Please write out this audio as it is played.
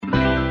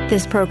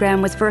This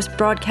program was first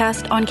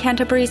broadcast on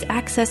Canterbury's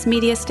access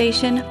media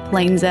station,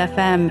 Plains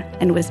FM,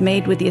 and was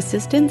made with the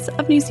assistance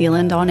of New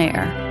Zealand On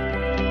Air.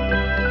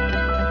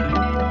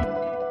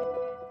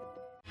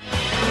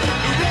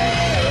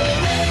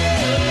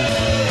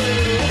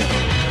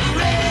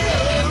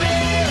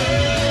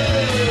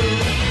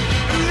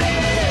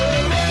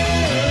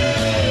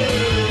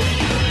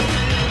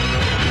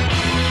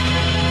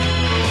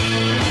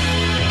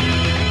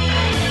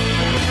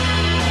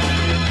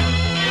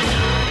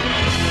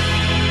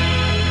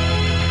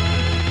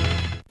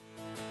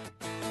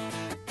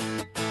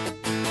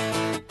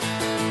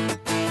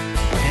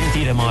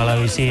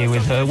 Here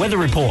with her weather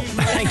report.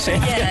 Thanks,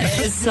 Ed. Yeah,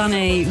 it's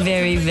sunny,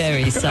 very,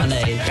 very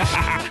sunny.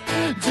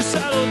 Just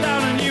settle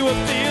down and you will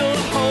feel a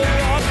whole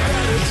lot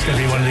better. It's going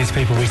to be one of these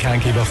people we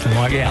can't keep off the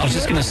mic. Yeah, I was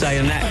just going to say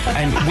on that,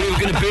 and we were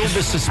going to build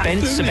the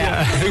suspense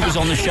about who was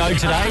on the show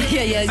today.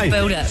 Yeah,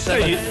 build it.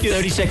 So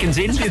 30 seconds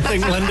in. You'd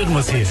think Lyndon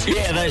was here.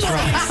 Yeah, that's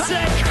right.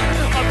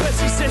 I bet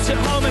she sits at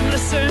home and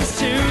listens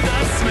to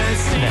the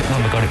Smiths. That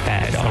number got it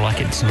bad. I like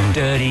it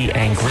dirty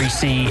and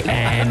greasy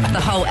and... The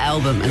whole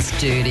album is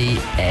dirty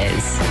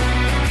as...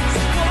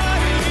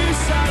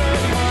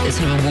 It's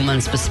sort of a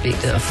woman's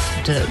perspective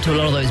to a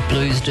lot of those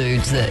blues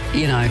dudes that,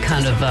 you know,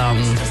 kind of,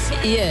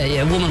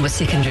 woman was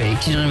secondary,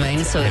 do you know what I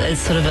mean? So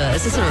it's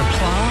just a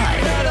reply.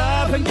 Get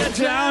up and get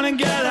down and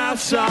get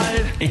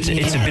outside. It's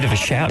a bit of a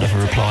shout of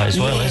a reply as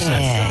well, isn't it?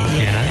 Yeah.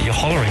 You know, you're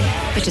hollering.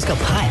 But just got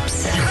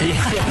pipes. Get up and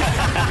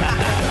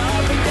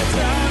get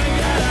down and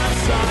get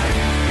outside.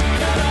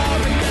 Get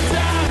up and get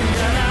down and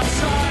get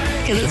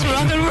outside. Because it's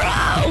rock and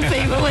roll,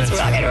 people. It's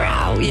rock and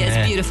roll. Yeah,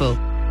 it's beautiful.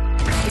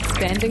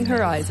 Expanding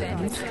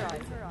horizons.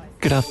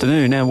 Good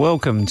afternoon and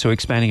welcome to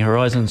Expanding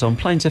Horizons on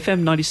Plains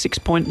FM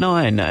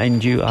 96.9,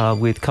 and you are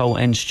with Cole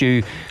and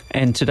Stu,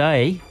 and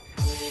today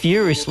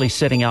furiously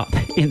setting up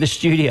in the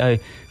studio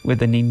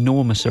with an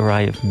enormous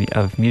array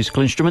of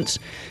musical instruments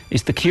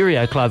is the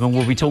Curio Club, and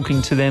we'll be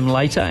talking to them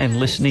later and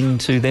listening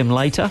to them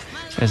later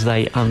as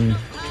they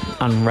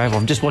unravel.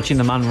 I'm just watching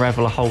them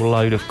unravel a whole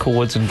load of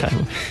chords and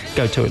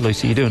go to it,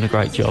 Lucy. You're doing a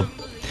great job.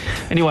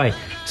 Anyway,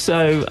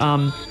 so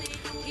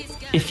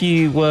if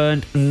you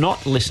were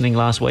not listening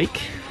last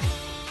week,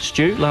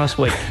 Stu, last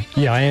week.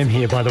 Yeah, I am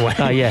here, by the way.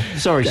 Oh, yeah.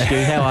 Sorry,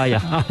 Stu. How are you?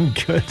 I'm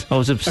good. I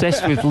was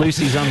obsessed with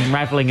Lucy's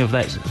unravelling of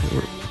that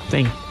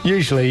thing.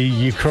 Usually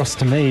you cross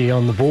to me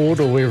on the board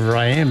or wherever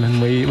I am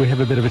and we have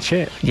a bit of a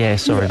chat. Yeah,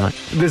 sorry, mate.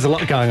 There's a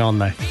lot going on,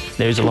 though.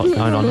 There is a lot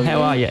going on.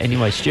 How are you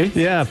anyway, Stu?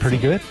 Yeah, pretty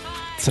good.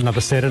 It's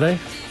another Saturday.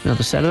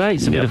 Another Saturday?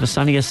 It's a bit of a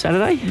sunnier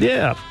Saturday?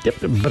 Yeah.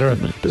 Yep.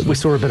 We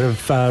saw a bit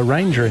of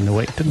rain during the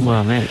week, didn't we?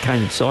 Well, man, it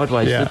came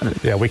sideways, didn't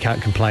it? Yeah, we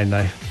can't complain,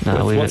 though.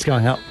 No, what's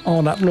going up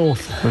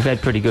north? We've had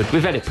it pretty good.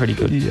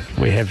 Yeah,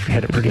 we have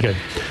had it pretty good.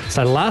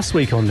 So last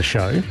week on the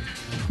show,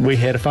 we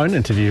had a phone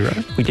interview,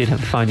 right? We did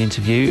have a phone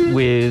interview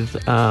with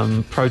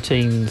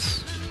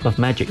Proteins of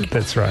Magic.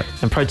 That's right.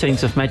 And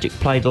Proteins of Magic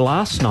played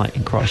last night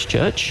in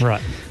Christchurch.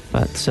 Right.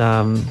 But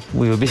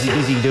we were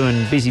busy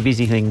doing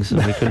busy things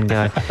and we couldn't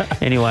go.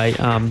 Anyway,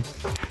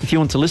 if you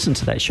want to listen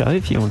to that show,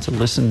 if you want to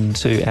listen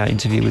to our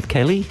interview with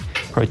Kelly,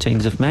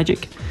 Proteins of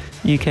Magic,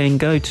 you can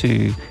go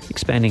to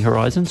Expanding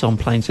Horizons on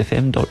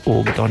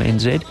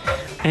plainsfm.org.nz,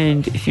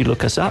 and if you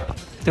look us up,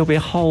 there'll be a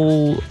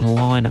whole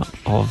lineup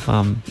of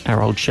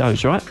our old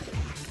shows, right?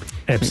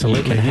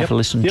 Absolutely. You can have a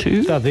listen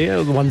to. They're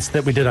there, the ones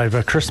that we did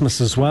over Christmas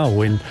as well.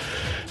 When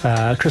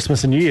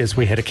Christmas and New Year's,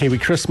 we had a Kiwi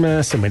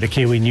Christmas and we had a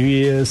Kiwi New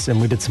Year's,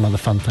 and we did some other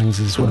fun things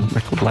as well.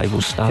 Record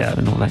label stuff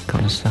and all that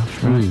kind of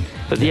stuff, right?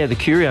 But yeah, the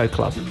Curio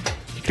Club.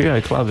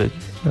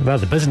 About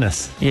the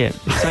business. Yeah.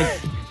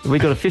 We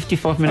got a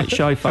 55-minute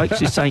show,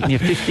 folks. It's taking you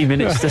 50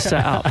 minutes to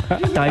set up.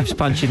 Dave's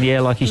punching the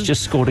air like he's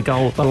just scored a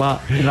goal in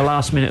the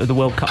last minute of the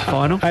World Cup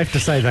final. I have to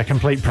say they're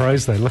complete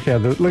pros, though. Look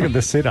at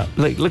the setup.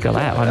 Look at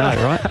that, I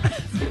know, right?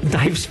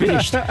 Dave's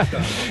finished.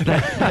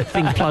 That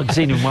thing plugs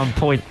in one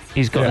point.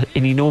 He's got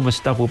an enormous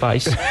double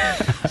bass.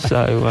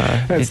 So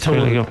it's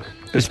really good.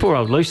 This poor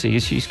old Lucy,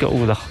 she's got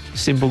all the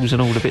cymbals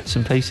and all the bits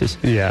and pieces.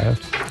 Yeah.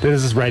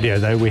 This is radio,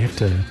 though. We have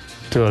to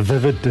do a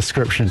vivid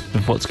description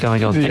of what's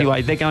going on.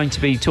 Anyway, they're going to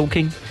be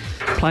talking,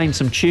 playing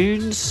some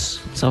tunes.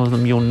 Some of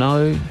them you'll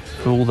know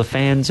for all the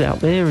fans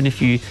out there. And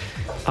if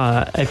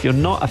you're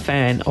not a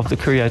fan of the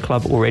Curio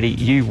Club already,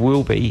 you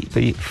will be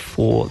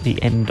before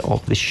the end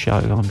of this show,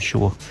 I'm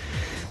sure.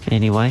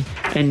 Anyway,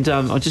 and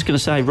I'm just going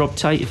to say, Rob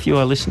Tate, if you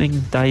are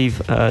listening,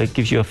 Dave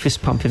gives you a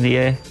fist pump in the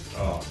air.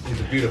 Oh, he's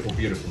a beautiful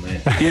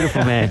man.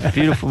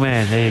 Beautiful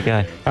man. There you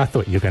go. I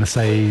thought you were going to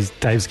say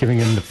Dave's giving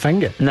him the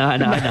finger. No.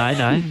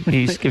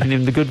 He's giving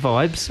him the good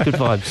vibes.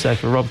 So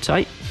for Rob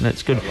Tate,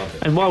 that's good.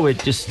 And while we're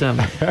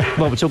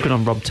talking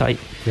on Rob Tate,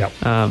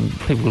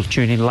 people will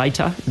tune in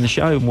later in the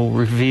show and we'll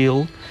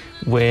reveal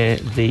where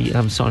the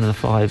Sign of the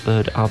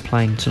Firebird are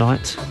playing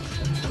tonight.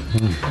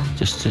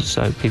 Just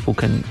so people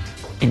can...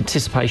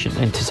 Anticipation.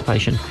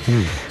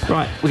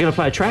 Right, we're going to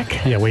play a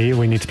track. Yeah, we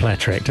need to play a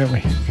track, don't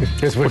we?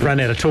 Because we've run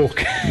out of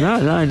talk.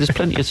 No, there's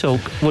plenty of talk.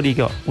 What do you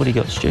got,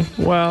 Stu?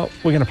 Well,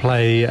 we're going to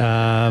play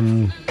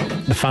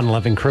the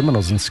fun-loving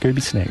criminals and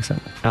Scooby Snacks. Oh,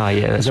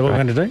 yeah, that's Is that what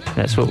we're great. going to do?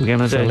 That's what we're going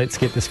to So do. let's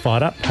get this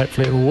fired up.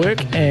 Hopefully it will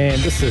work.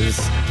 And this is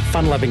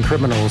Fun-Loving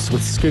Criminals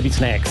with Scooby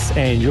Snacks,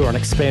 and you're on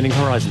Expanding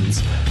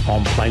Horizons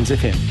on Plains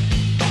FM.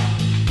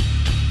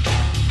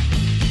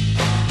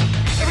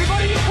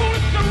 Everybody, you call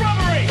it the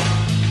robbery!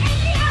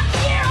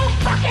 You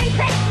fucking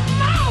big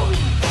moan!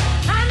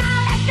 And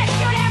I'll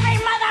execute every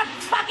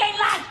motherfucking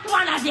last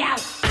one of you!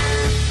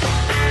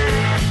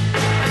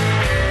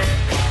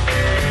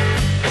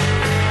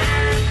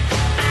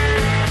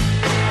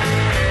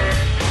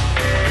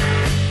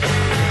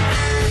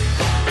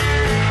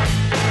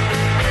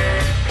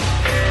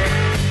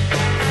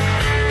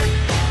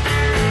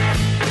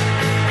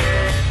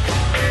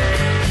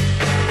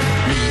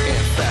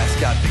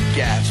 Got the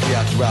gas, we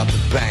out to rob the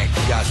bank.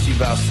 We got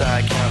Steve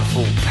outside, count a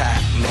full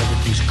pack, and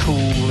everything's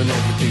cool and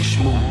everything's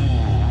smooth.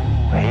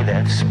 Hey,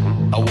 that's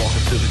smooth. I walk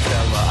up to the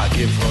teller, I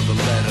give her the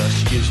letter.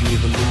 She gives me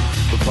the loot,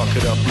 with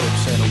puckered up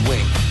lips and a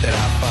wink that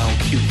I found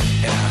cute.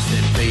 And I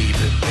said, baby,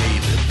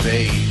 baby,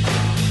 baby,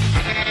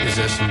 is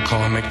there some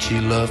karmic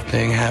G-love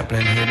thing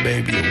happening here,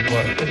 baby, or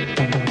what?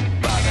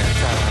 By that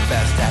time,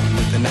 fast tapping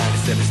with the 90,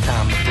 said it's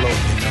time to blow,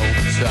 you know.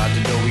 So out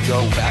the door we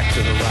go, back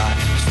to the ride.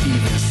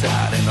 Steve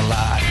inside and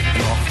alive,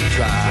 and off we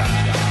drive.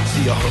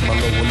 See, I hurt my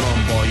lower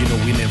lumbar, you know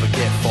we never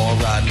get far.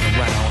 Riding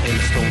around in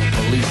a stolen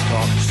police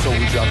car. So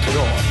we dropped it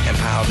off and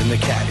piled in the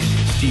caddy.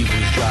 Steve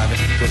was driving,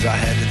 cause I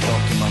had to talk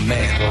to my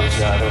man. Look,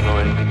 I don't know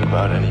anything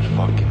about any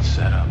fucking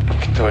setup. You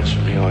can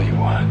torture me all you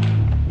want.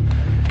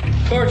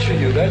 Torture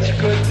you, that's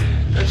good.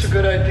 That's a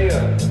good idea.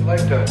 I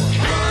like that one.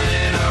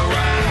 Running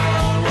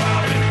around,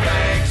 robbing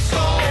banks,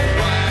 all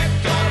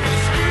whacked up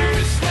with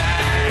Scooby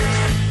Snacks.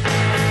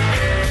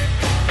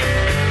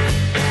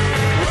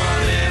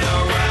 Running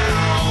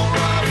around,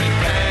 robbing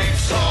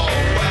banks, all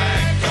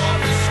whacked up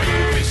with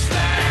Scooby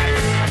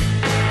Snacks.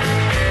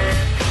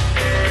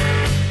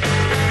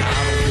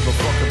 I don't give a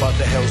fuck about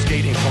the Hell's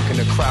Gate and funk in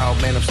the crowd,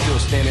 man, I'm still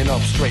standing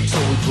up straight. So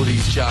we do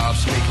these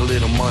jobs, make a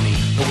little money.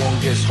 No one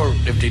gets hurt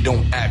if they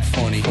don't act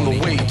funny. On the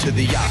way to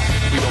the yacht,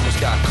 we almost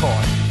got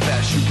caught.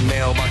 Fast shooting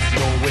mailboxes,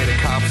 knowing where the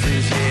cops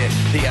is, yeah.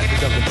 They at the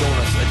Dunkin'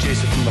 Donuts,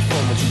 adjacent from the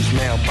former juice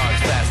mailbox.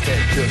 Fast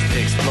that just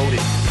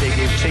exploded. They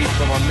gave chase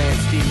from our man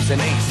Steve's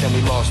and Ace, and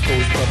we lost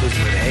those brothers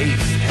with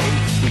haste.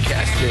 We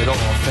cast it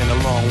off, and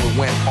along we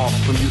went off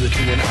Bermuda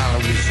to an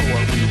island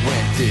resort we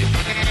rented.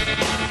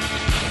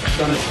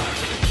 Jonathan,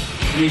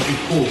 I need you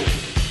cool.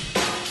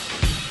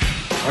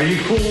 Are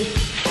you cool?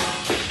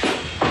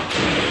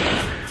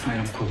 I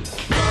am cool.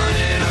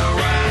 Running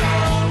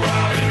around,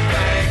 robbing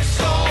banks,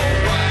 all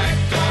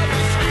whacked up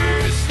with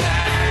Scooby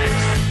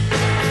Snacks.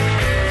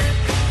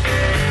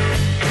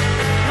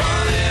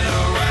 Running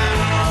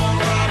around,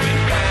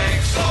 robbing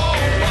banks, all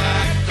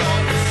whacked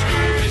up with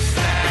Scooby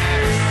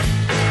Snacks.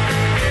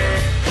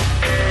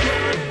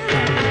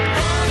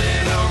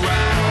 Running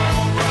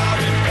around,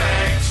 robbing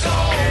banks,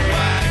 all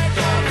whacked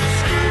up with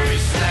Scooby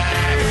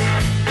Snacks.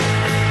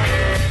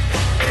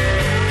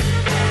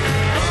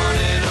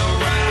 Running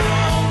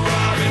around,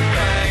 robbing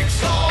banks,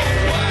 all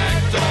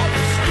whacked up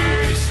with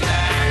Scooby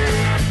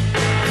Snacks.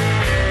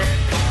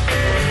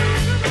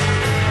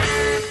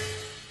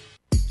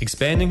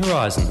 Expanding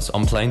Horizons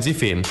on Plains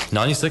FM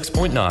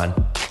 96.9.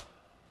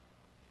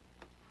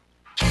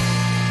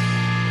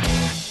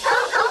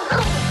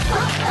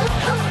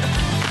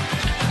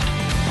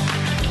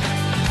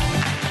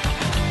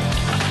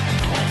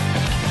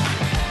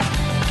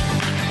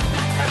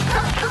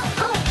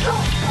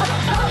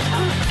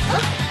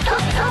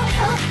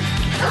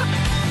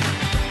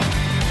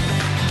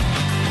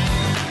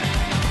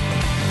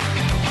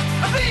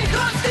 I've been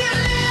caught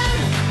stealing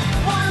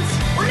once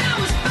when I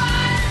was 5.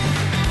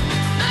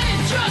 I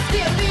ain't just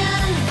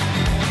stealing,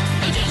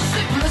 I just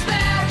slip from the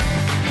stack.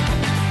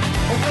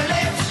 Well,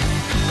 it's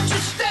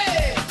just a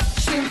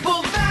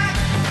simple fact.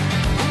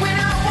 When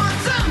I want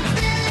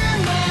something,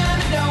 man,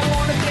 I don't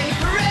wanna pay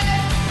for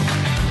it.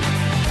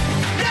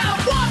 Now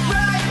I walk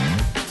right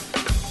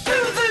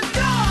through the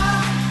door.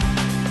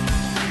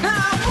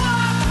 I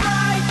walk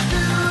right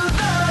through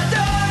the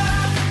door.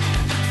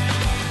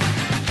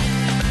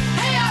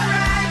 Hey,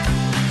 alright,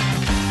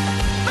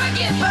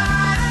 forget by.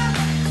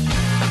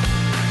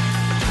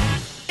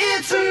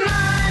 It's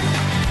mine,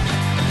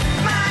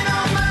 mine,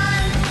 oh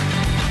mine.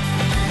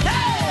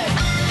 Hey!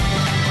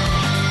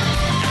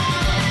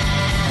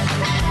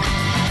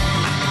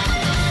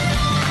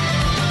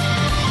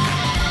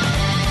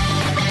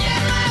 Yeah,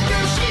 my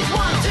girl, she's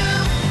one too.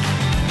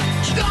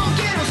 She gon'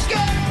 get her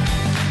skirt,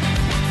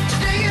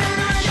 sticking in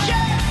her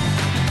shirt.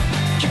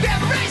 She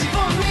grabbed a razor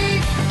for me,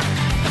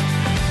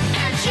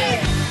 and she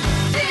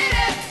did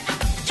it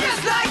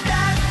just like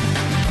that.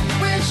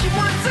 When she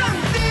wants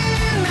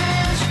something,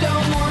 man, she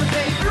don't wanna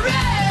pay for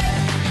it.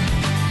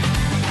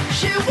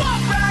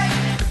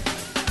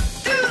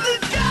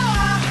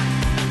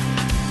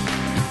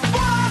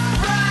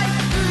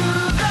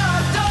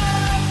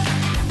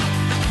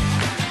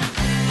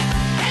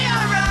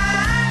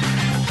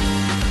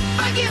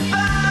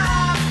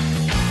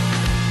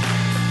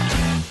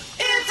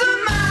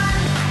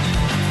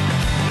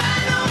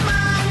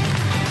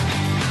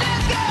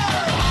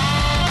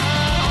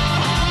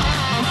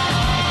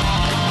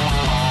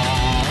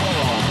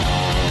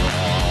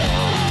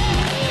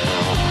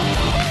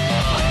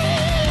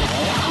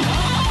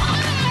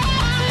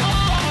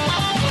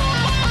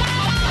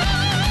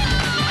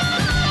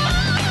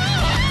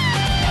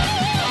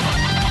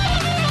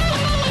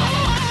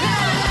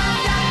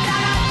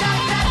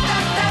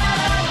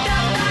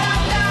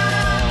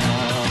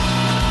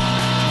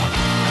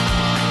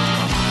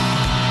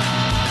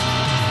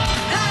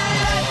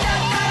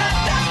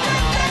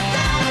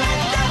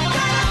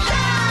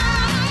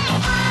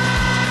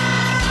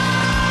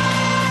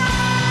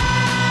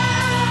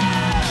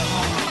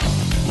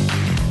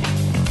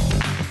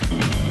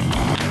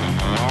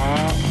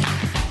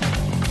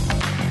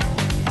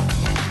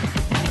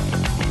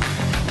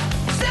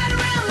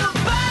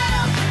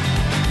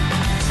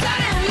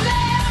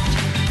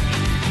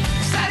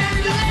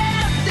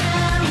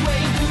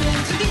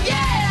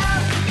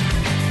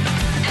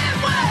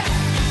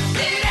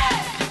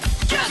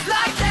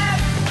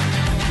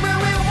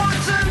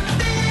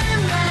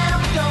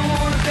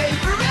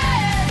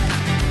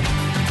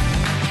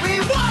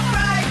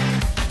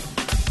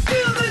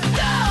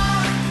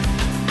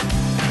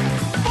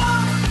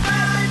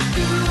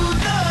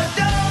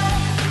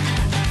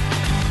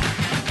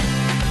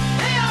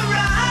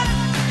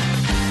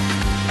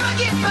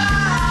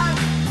 fine.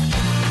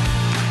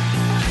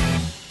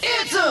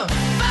 It's a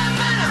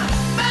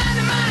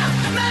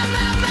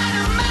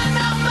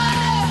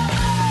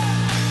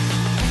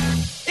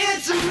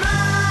it's a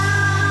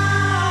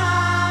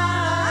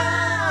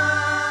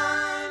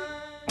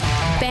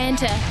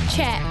Banter,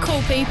 chat,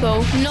 cool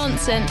people,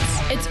 nonsense.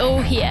 It's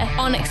all here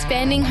on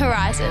Expanding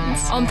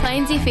Horizons on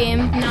Plains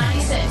FM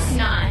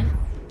 96.9.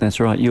 That's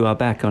right, you are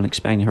back on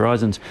Expanding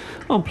Horizons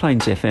on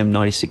Plains FM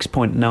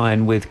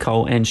 96.9 with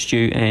Cole and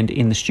Stu, and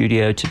in the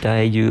studio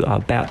today you are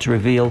about to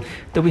reveal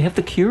that we have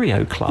the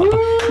Curio Club.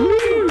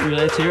 Woo!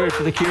 Let's hear it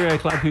for the Curio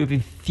Club, who have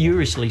been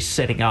furiously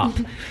setting up.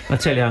 I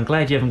tell you, I'm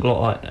glad you haven't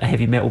got like a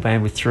heavy metal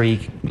band with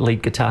 3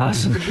 lead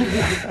guitars and,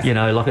 you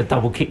know, like a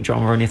double kick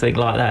drum or anything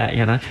like that,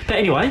 you know. But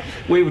anyway,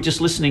 we were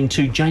just listening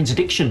to Jane's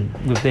Addiction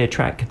with their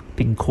track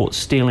Being Caught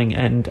Stealing,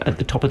 and at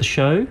the top of the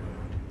show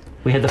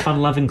we had the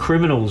fun-loving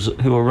Criminals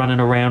who were running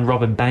around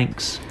robbing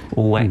banks,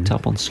 all whacked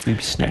up on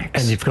Scooby Snacks.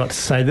 And you've got to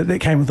say that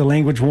came with a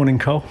language warning,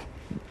 Cole.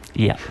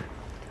 Yeah.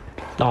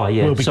 Oh,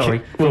 yeah, We'll be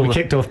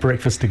kicked off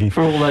breakfast again.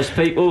 For all those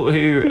people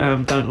who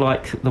don't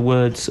like the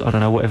words, I don't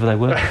know, whatever they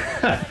were.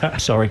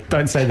 Sorry.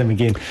 Don't say them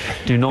again.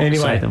 Do not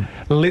say them.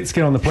 Let's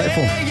get on the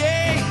platform.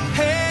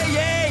 hey,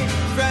 yay,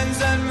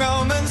 friends and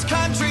Romans,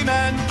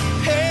 countrymen.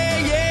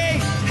 Hey, yay,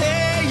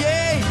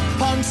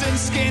 punks and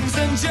skins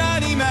and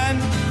journeymen.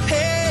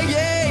 Hey,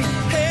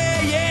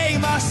 yay,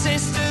 my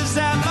sisters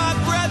and my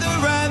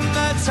brethren,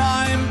 the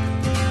time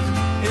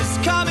is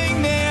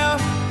coming near.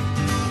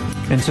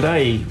 And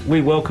today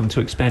we welcome to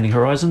Expanding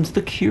Horizons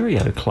the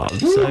Curio Club.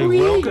 So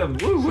welcome.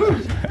 Woo, woo.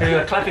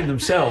 They're clapping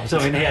themselves. I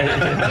mean,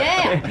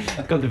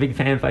 yeah. Got the big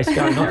fan face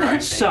going on.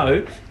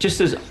 So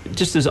just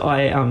as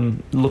I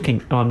am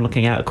looking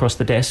out across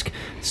the desk.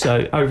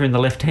 So over in the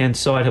left hand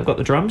side I've got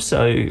the drums.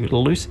 So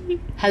Lucy.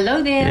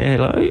 Hello there. Yeah,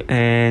 hello.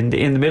 And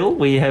in the middle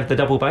we have the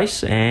double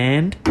bass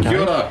and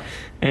Kia ora.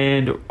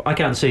 And I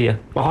can't see you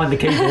behind the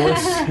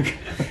keyboards.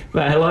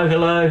 But hello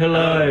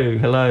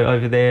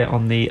over there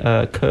on the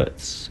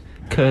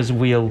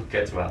Kurzweil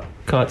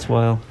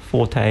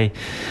Forte.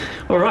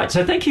 All right,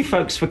 so thank you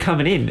folks for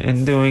coming in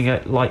and doing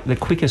it like the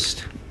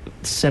quickest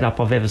setup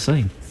I've ever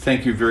seen.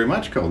 Thank you very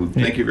much, Cole.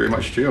 Thank you very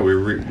much, Gio.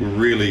 We're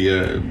really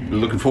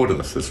looking forward to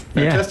this. It's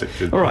fantastic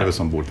to have us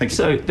on board. Thank you.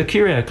 So the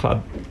Curio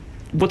Club,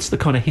 what's the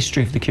kind of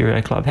history of the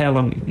Curio Club? How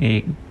long?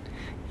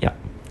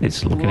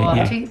 It's looking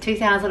at you.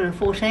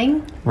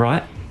 2014.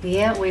 Right.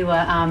 Yeah, we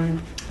were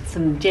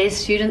some jazz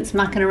students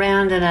mucking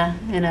around in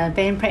a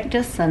band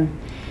practice, and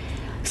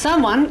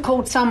someone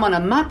called someone a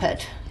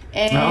Muppet.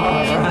 And,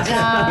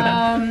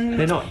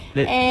 You're not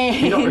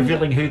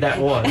revealing who that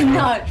was.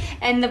 No,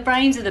 and the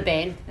brains of the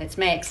band, that's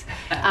Max,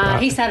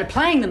 he started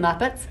playing the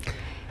Muppets,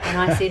 and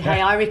I said,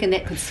 hey, I reckon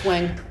that could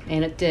swing,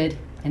 and it did,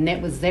 and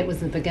that was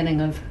the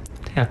beginning of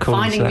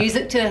finding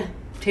music to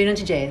turn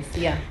into jazz.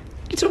 Yeah.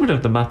 You're talking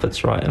of the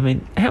Muppets, right? I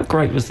mean, how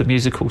great was the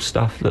musical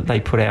stuff that they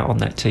put out on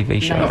that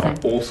TV show? Oh,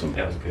 awesome.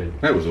 That was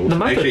good. That was awesome.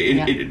 The Muppet,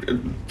 Actually,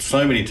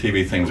 so many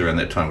TV things around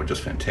that time were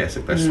just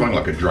fantastic. They swung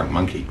like a drunk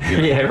monkey. You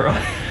know? Yeah,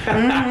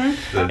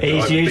 right.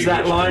 He's used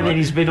that line and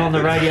he's been on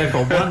the radio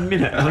for 1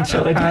 minute.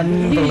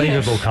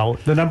 Unbelievable, Cole.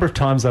 The number of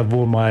times I've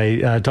worn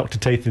my Dr.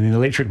 Teeth in the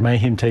Electric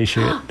Mayhem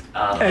T-shirt.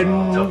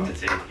 Dr.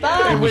 Teeth.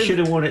 And we should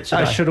have worn it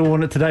today. I should have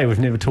worn it today. We've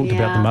never talked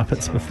about the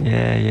Muppets before.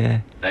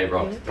 Yeah. They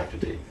rocked Dr.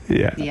 Teeth.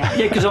 Yeah,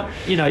 because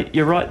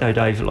you're right though,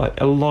 Dave. Like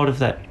a lot of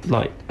that,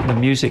 like the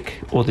music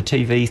or the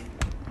TV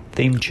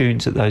theme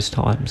tunes at those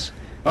times,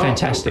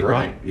 fantastic,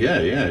 right?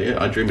 Yeah.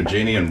 I Dream of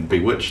Jeannie and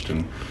Bewitched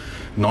and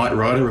Knight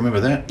Rider. Remember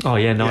that? Oh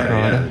yeah, Knight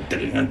Rider.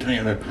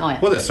 Yeah.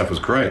 Well, that stuff was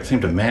great. It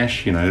seemed to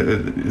mash.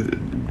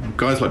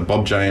 Guys like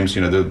Bob James.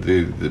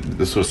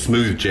 The sort of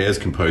smooth jazz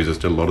composers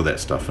did a lot of that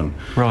stuff, and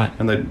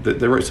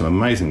they wrote some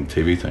amazing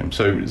TV themes.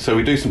 So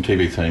we do some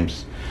TV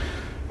themes.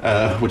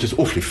 Which is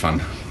awfully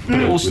fun.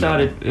 It all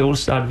started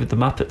with the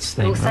Muppets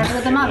thing. All started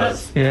with the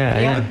Muppets.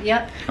 Yeah.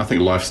 Yep. I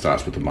think life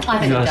starts with the Muppets. I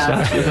think it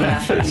does. With the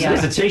Muppets.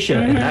 There's a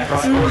T-shirt in that,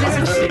 right?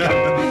 See?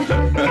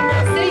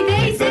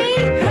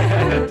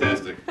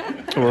 Fantastic.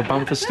 Or a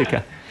bumper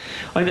sticker.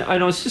 And I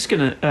was just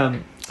gonna,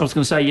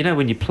 say,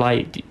 when you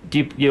play,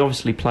 do you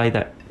obviously play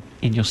that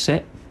in your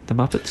set? The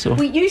Muppets? Or?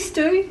 We used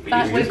to,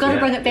 but we've got to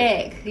bring it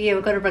back. Yeah,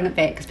 we've got to bring it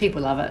back because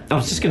people love it. I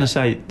was just going to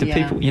say, do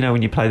people,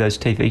 when you play those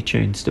TV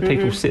tunes, do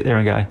people sit there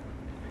and go,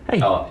 hey,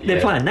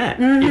 they're playing that?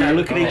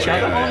 Look at each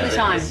other. All the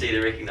time. You see the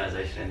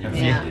recognisation in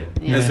your Yeah.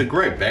 There's a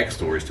great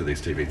backstories to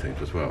these TV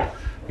themes as well.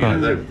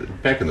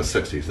 Back in the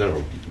 60s, they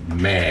were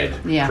mad,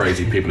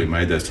 crazy people who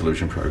made those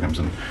television programs,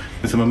 and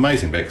there's some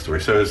amazing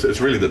backstories. So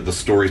it's really the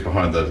stories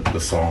behind the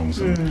songs,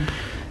 and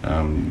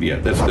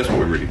that's what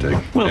we really do.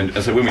 Well, and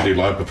so when we do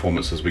live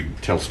performances, we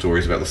tell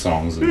stories about the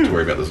songs and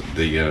story about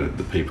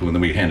the people, and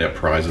then we hand out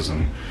prizes,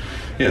 and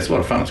it's a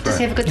lot of fun. It's great.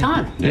 Just have a good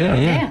time.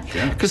 Yeah.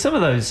 Because some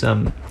of those,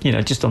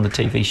 just on the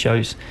TV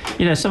shows,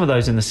 some of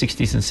those in the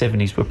 60s and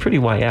 70s were pretty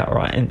way out,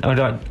 right? And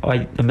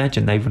I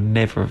imagine they would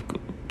never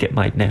get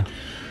made now.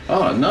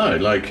 Oh, no,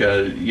 I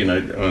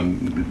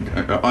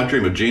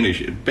Dream of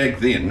Jeannie, back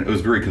then, it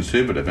was very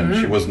conservative, and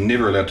she was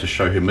never allowed to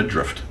show her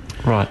midriff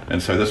Right.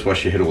 And so that's why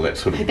she had all that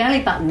sort of... Her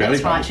belly button,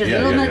 that's right. She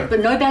had a little bit, but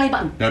no belly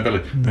button. No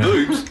belly.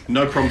 Boobs,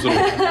 no problems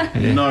at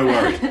all. No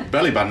worries.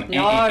 Belly button,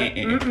 No.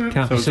 Can't So be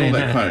it's all seeing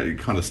that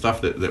kind of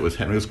stuff that was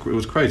happening. It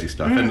was crazy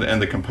stuff.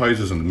 And the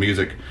composers and the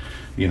music,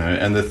 you know,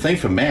 and the thing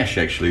for MASH,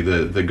 actually,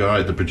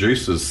 the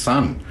producer's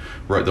son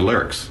wrote the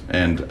lyrics,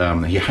 and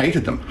he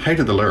hated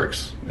the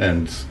lyrics,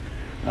 and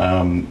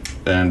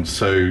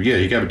so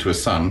he gave it to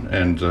his son,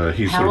 and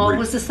he How old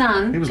was the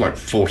son? He was like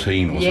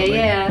 14 or something.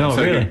 Yeah. Oh,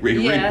 so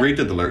really? he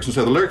redid the lyrics, and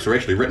so the lyrics are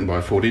actually written by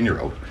a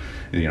 14-year-old.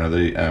 You know,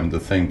 the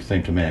theme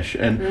to MASH,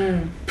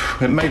 and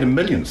it made him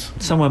millions.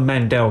 Someone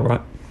Mandel,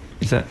 right?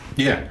 Is that?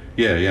 Yeah.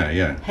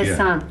 His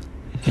son.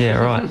 Yeah,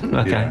 right.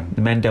 Okay, Yeah.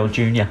 the Mandel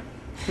Jr.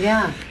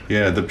 Yeah.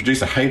 Yeah, the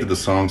producer hated the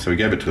song, so he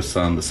gave it to his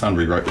son. The son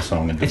rewrote the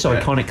song. And did It's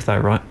that. iconic, though,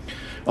 right?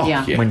 Oh,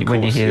 Yeah. yeah. When of you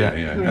course, hear yeah, that.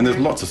 yeah. And there's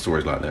lots of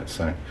stories like that.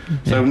 So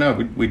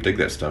no, we dig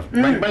that stuff.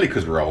 Mainly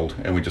because we're old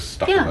and we're just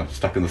stuck in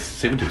the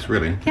 70s,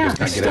 really. Yeah, We just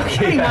can't get out.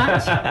 pretty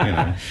much. You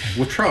know,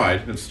 we've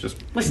tried. It's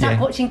just We're stuck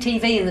watching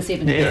TV in the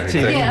 70s.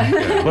 exactly.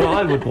 Yeah. Well,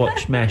 I would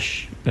watch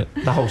MASH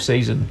the whole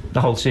season,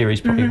 the whole series,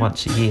 probably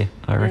once a year,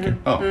 I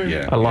reckon. Oh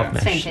yeah. I love yeah.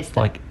 MASH. Fantastic.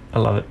 Like, I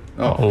love it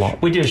a lot.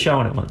 We did a show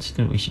on it once,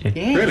 didn't we, Stu?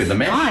 Yes, Really, the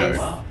MASH nice.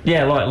 show.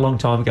 Yeah, like a long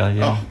time ago,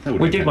 yeah. Oh, that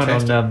would we be did one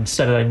fantastic. on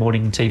Saturday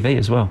morning TV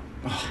as well,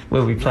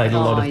 where we played a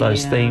lot of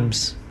those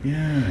themes.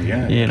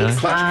 Yeah. You know.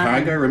 Clutch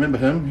Cargo, remember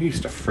him? He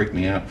used to freak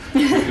me out.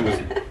 It was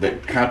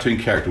that cartoon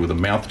character with the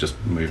mouth just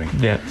moving.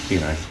 Yeah. You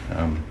know,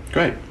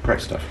 great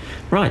stuff.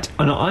 Right,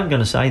 and I'm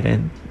going to say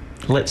then,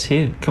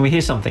 can we hear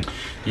something?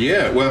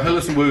 Yeah, well, hey,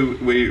 listen,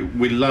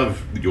 we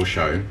love your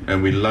show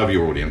and we love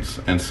your audience,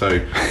 and so,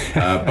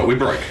 but we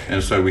broke,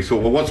 and so we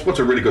thought, well, what's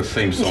a really good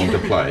theme song to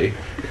play?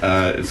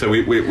 So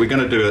we're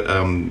going to do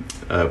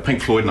a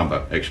Pink Floyd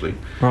number, actually.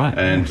 Right.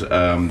 And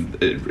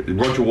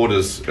Roger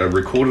Waters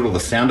recorded all the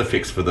sound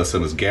effects for this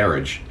in his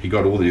garage. He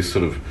got all these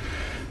sort of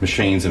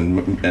machines,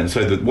 and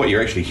so what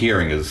you're actually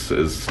hearing is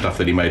stuff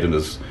that he made in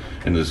his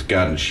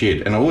garden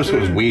shed. And I always thought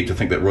it was weird to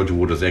think that Roger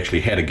Waters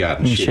actually had a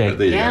garden shed. But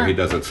there you go, he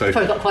does it. So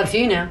probably got quite a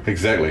few now.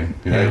 Exactly.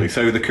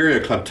 So the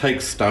Curio Club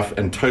takes stuff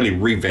and totally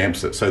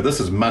revamps it. So this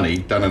is Money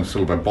done in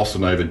sort of a bossa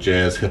nova,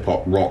 jazz, hip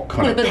hop, rock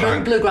kind of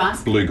punk,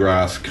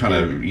 bluegrass kind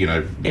of, you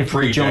know,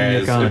 free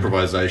jazz,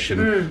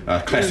 improvisation,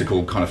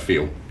 classical kind of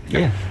feel.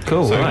 Yeah,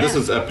 cool. So right. this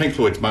is Pink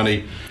Floyd's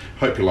Money.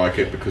 Hope you like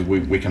it because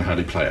we can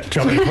hardly play it.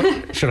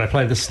 Should I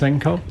play this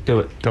thing, Cole? Do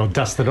it. I'll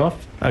dust it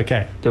off?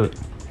 Okay. Do it.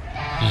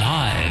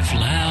 Live,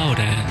 loud,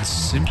 and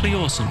simply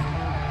awesome.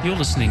 You're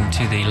listening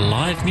to the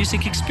live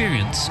music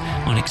experience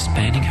on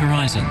Expanding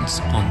Horizons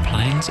on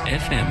Plains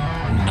FM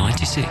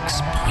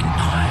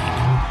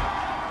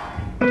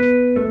 96.9.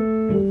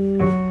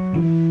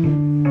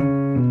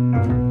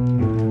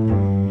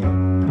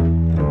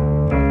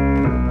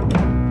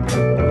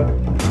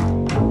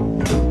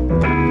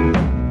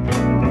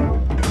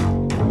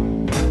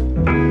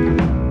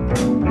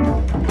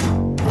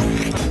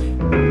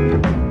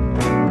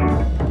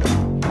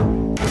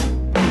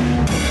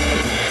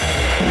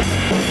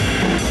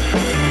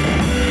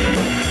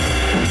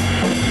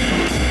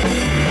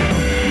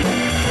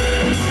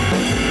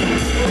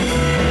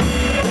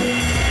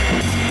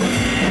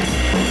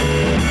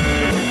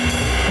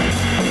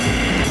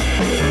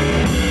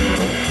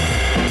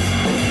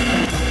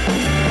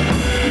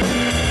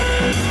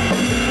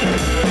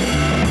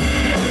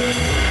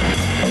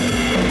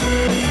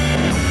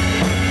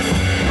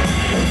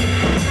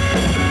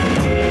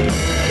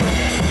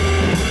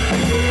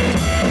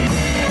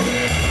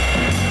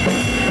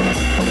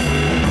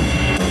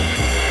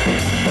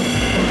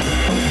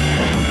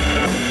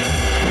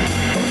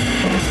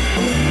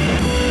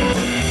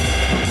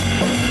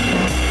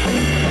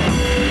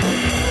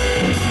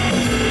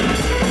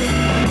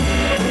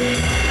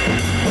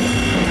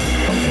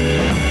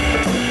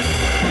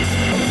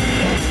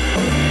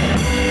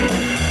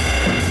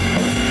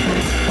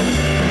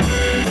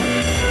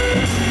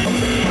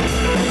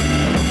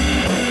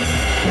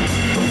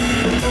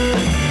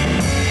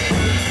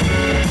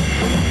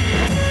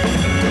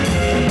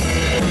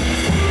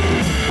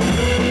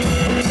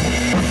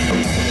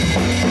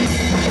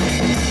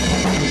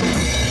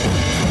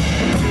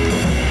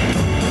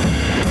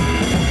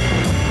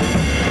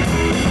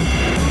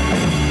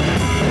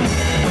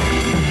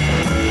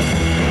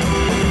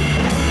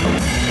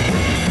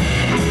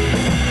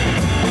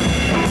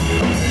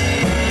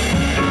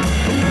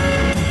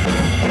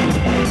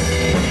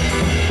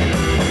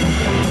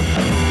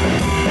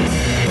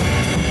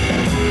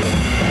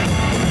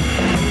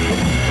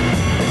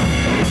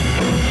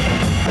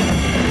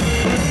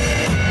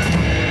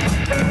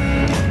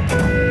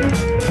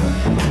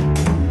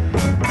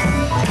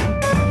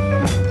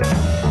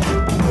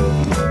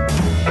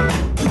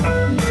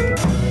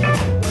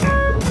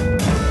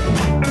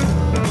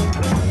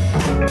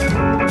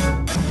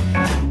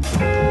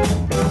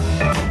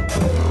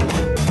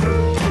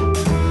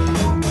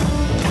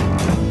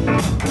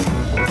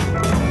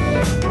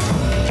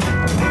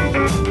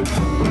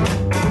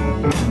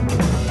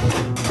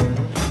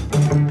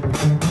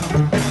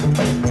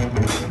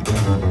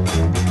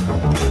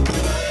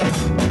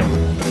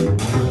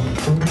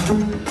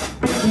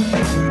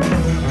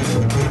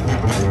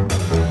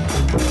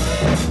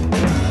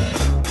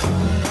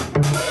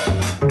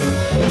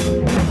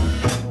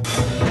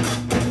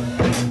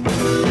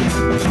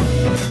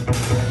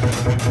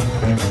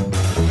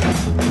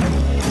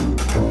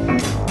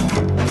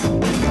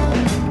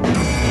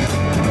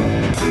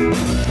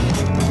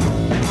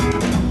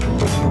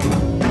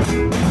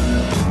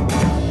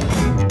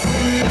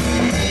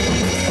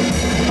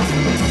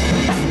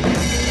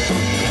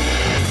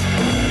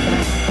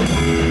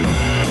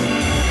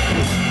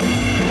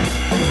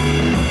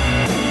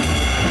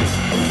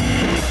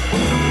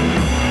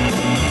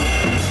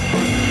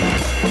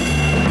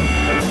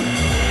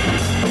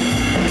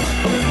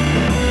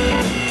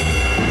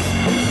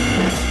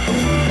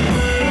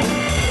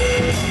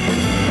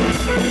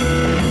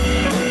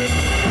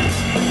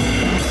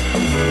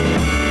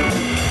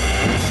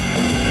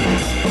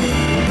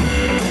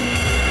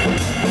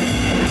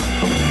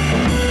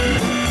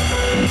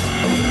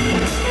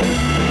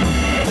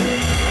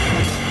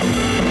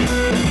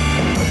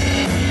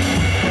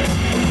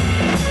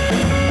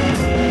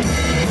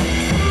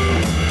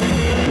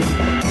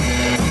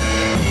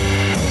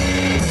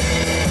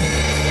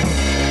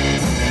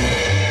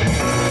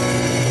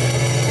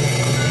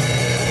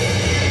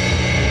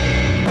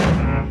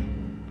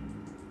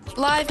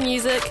 live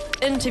music,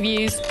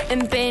 interviews,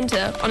 and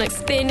banter on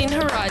Expanding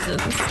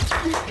Horizons.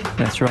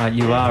 That's right,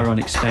 you are on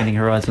Expanding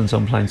Horizons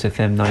on Plains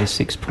FM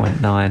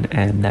 96.9,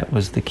 and that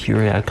was the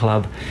Curio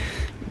Club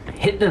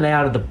hitting it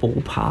out of the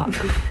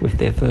ballpark with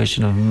their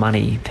version of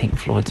Money, Pink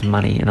Floyd's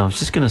Money. And I was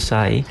just going to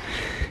say,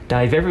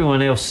 Dave,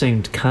 everyone else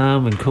seemed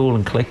calm and cool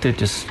and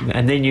collected,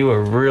 and then you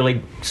were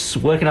really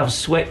working up a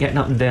sweat getting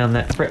up and down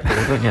that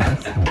fretboard, weren't you?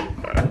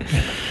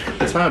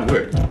 It's hard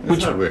work.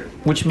 Hard work.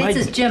 Which made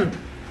his gym.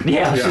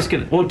 Yeah, I was just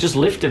going to... Well, just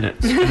lifting it.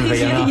 It's going to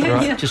be enough,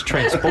 right? Just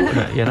transporting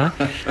it, you know?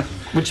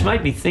 Which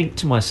made me think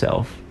to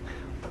myself,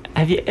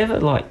 have you ever,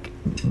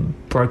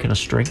 broken a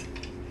string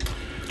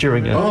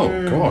during a...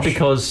 Oh, gosh.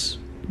 Because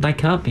they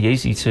can't be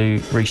easy to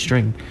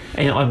restring.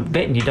 And I'm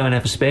betting you don't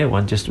have a spare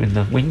one just in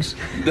the wings,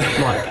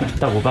 like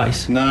double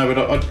bass. No,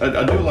 but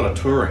I do a lot of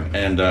touring,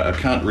 and I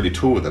can't really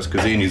tour with this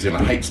because Air New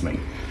Zealand hates me.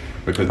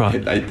 Because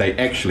they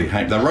actually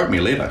hate... They wrote me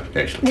a letter,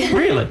 actually.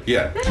 Really?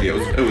 Yeah, it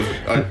was...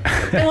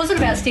 It wasn't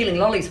about stealing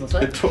lollies, was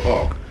it?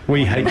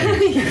 We hate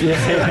you.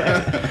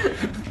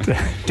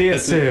 Dear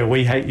sir,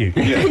 we hate you.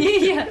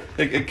 Yeah.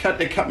 It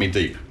cut me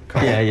deep.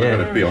 Yeah. I've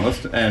got to be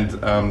honest. And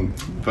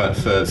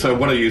so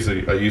what I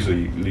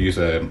usually use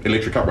a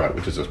electric upright,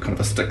 which is a kind of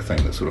a stick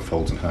thing that sort of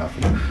folds in half.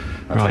 And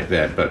I take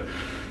that. But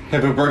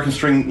have a broken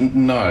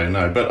string?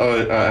 No. But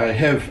I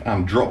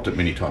have dropped it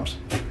many times.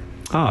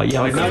 Oh,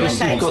 yeah, I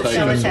noticed you've got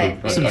some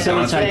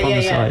sellotape on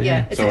the side.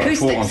 Yeah. It's so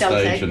acoustic I fall on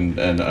stage sellotape.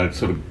 and I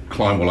sort of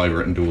climb all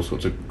over it and do all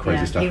sorts of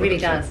crazy stuff. He really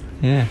with it, does.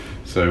 Yeah.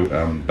 So,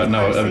 but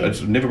no,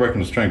 it's never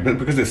broken a string, but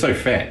because they're so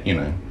fat, you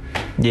know.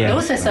 Yeah. They're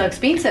also so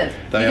expensive.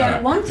 They you are.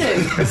 don't want to.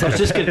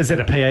 Is it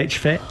a pH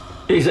fat?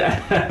 Is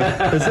it?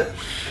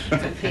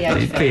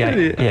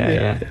 pH.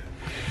 Yeah.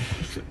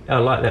 I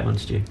like that one,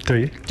 Stu. Do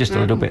you? Just a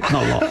little bit,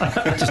 not a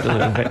lot, just a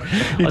little bit.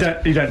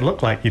 You don't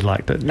look like you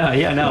liked it. No,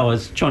 I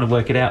was trying to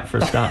work it out for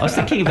a start. I was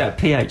thinking about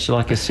pH,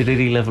 like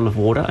acidity level of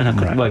water, and I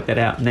couldn't work that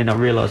out. And then I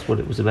realised what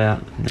it was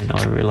about, and then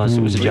I realised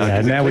it was a joke.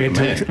 Yeah, now we had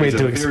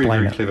to explain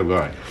very it. clever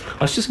guy.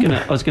 I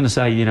was gonna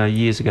say,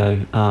 years ago,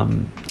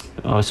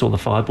 I saw the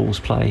Fireballs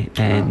play,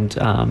 and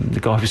the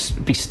guy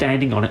would be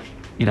standing on it,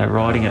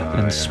 riding it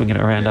and swinging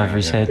it around over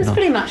his head. That's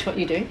pretty much what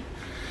you do.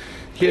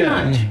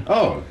 Yeah.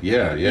 Oh,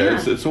 yeah.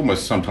 It's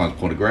almost sometimes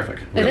pornographic.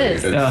 It Really.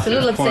 is. It's a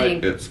little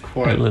obscene. It's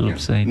quite a little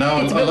obscene. No,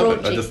 I It's a bit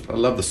love it. raunchy. I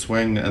love the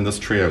swing, and this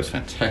trio is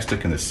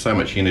fantastic, and there's so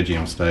much energy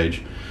on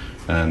stage,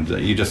 and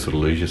you just sort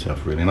of lose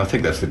yourself, really. And I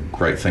think that's the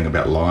great thing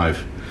about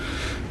live,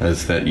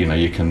 is that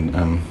you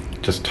can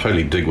just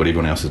totally dig what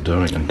everyone else is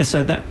doing. And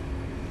so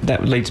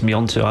that leads me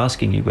on to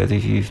asking you whether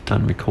you've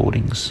done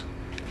recordings.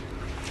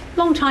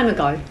 Long time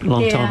ago.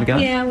 Time ago?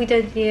 Yeah, we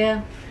did,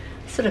 yeah.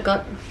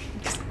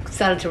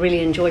 Started to really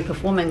enjoy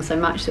performing so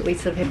much that we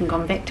sort of haven't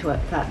gone back to it.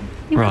 But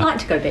we'd like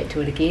to go back to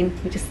it again.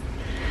 We just...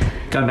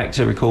 Going back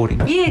to recording?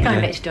 Yeah,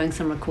 going back to doing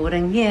some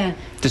recording, yeah.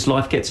 Does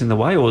life gets in the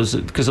way, or is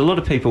it... Because a lot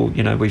of people,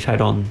 we've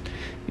had on,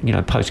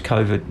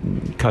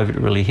 post-COVID,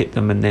 COVID really hit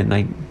them, and then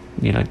they...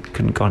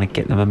 couldn't kind of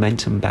get the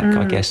momentum back,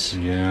 I guess,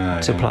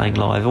 to playing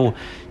live. Or,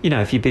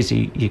 if you're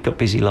busy, you've got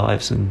busy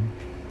lives, and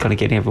kind of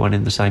getting everyone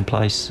in the same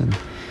place and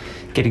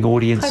getting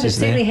audiences COVID there.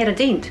 certainly had a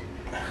dent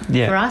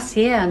for us,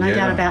 no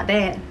doubt about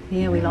that.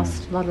 Yeah, we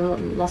lost a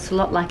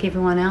lot like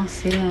everyone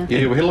else, Yeah,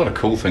 we had a lot of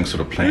cool things sort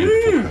of planned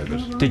for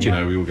COVID. Did you?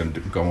 We were going to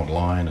go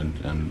online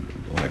and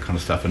all that kind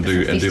of stuff and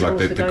do like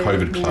the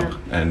COVID club,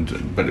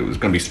 but it was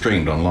going to be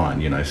streamed online,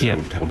 so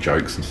we'd tell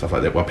jokes and stuff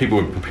like that while people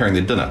were preparing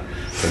their dinner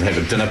and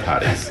having dinner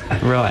parties.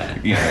 Right.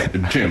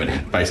 In Germany,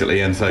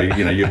 basically, and so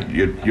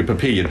you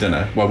prepare your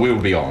dinner while we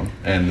would be on,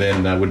 and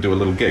then we'd do a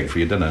little gig for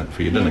your dinner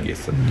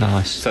guests.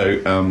 Nice.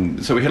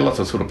 So we had lots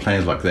of sort of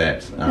plans like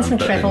that. And some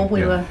travel.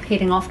 We were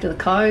heading off to the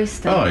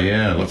coast.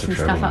 And lots of some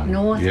travel. stuff up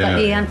north. But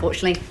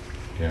unfortunately.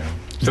 Yeah.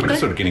 So we're just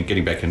sort of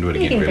getting back into it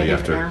again, really,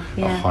 after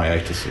a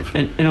hiatus of.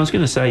 And I was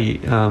going to say,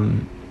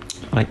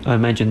 I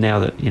imagine now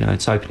that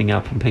it's opening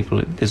up and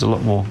there's a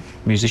lot more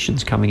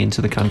musicians coming into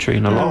the country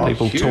and a lot of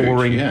people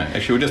touring. Yeah,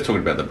 actually, we were just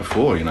talking about that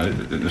before.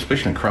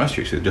 Especially in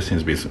Christchurch, there just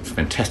seems to be some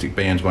fantastic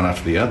bands one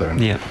after the other.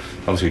 And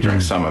obviously during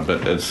summer,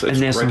 but it's and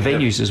there's some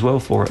venues as well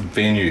for it.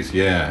 Venues,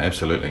 yeah,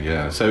 absolutely,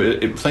 yeah. So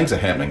things are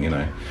happening,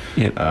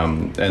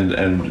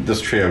 and this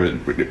trio,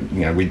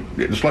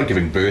 it's like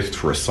giving birth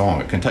for a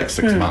song. It can take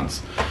 6 months,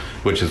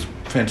 which is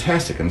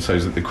fantastic, and so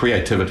the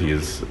creativity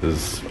is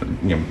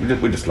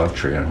we just love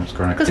trio. It's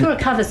great because we're a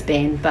covers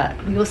band, but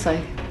we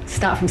also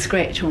start from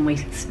scratch when we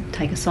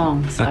take a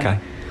song. So, okay.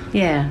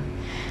 Yeah.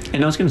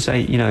 And I was going to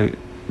say,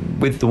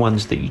 with the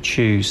ones that you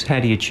choose, how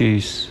do you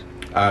choose?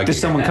 Does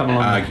someone come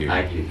along? Argue.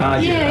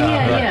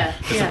 Yeah.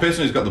 It's the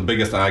person who's got the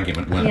biggest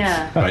argument wins.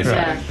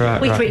 Basically.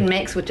 We threatened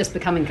Max with just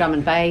becoming drum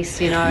and bass.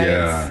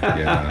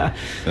 Yeah,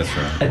 that's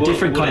right. A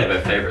different kind of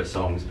our favourite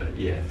songs, but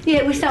yeah.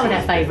 Yeah, we start with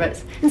our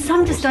favourites, and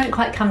some just don't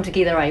quite come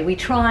together. We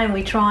try,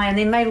 and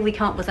then maybe we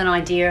come up with an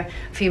idea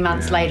a few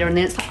months later, and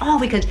then it's like,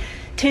 we could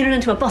turn it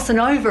into a bossa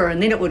nova,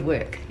 and then it would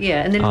work.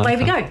 Yeah, and then away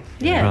we go.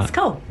 Yeah, it's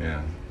cool.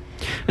 Yeah.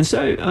 And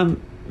so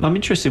I'm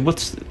interested,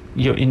 what's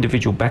your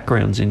individual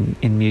backgrounds in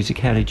music?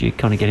 How did you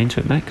kind of get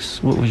into it,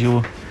 Max? What was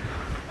your...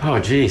 Oh,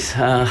 geez.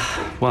 Well,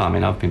 I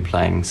mean, I've been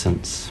playing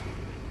since,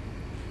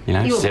 you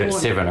know,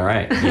 7 or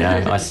 8. You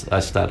know, I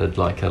started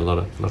like a lot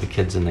of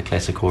kids in the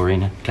classical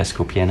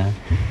piano.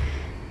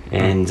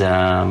 And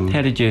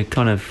how did you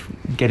kind of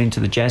get into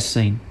the jazz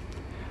scene?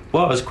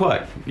 Well, it was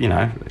quite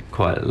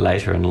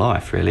later in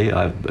life, really.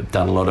 I've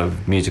done a lot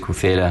of musical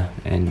theatre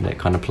and that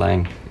kind of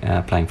playing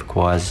for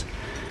choirs,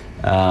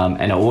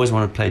 and I always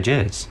wanted to play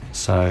jazz.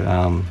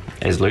 So,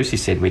 as Lucy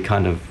said, we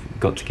kind of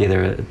got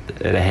together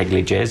at a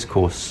Hagley jazz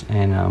course,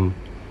 and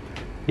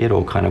it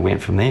all kind of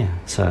went from there.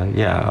 So,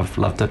 yeah, I've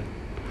loved it.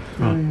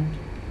 Right.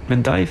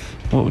 And Dave,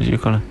 what was your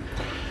kind of...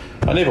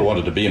 I never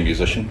wanted to be a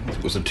musician.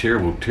 It was a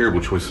terrible, terrible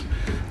choice.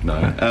 No.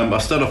 I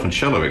started off in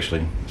cello,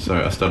 actually. So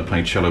I started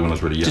playing cello when I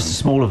was really young. Just a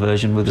smaller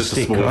version with a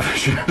stick. Just a smaller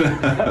version.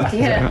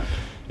 Yeah.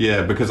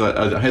 Yeah, because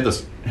I had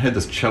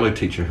this cello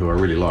teacher who I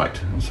really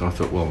liked. And so I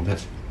thought, well,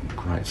 that's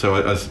great. So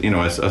I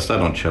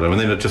started on cello, and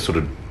then it just sort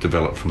of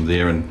developed from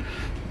there. And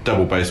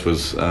double bass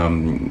was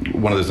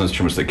one of those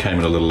instruments that came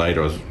in a little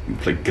later. I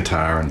played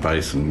guitar and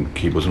bass and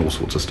keyboards and all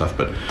sorts of stuff,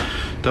 but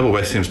double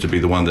bass seems to be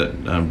the one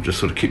that just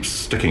sort of keeps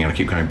sticking and I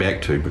keep going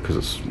back to because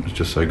it's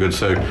just so good.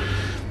 So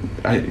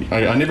I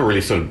never really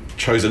sort of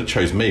chose it. It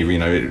chose me. You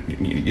know,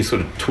 you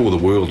sort of tour the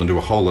world and do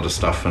a whole lot of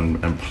stuff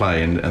and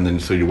play, and then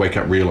so you wake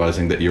up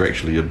realising that you're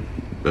actually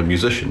a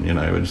musician. You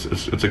know,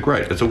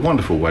 it's a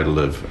wonderful way to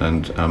live.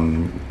 And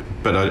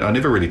but I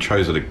never really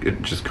chose it.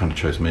 It just kind of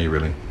chose me,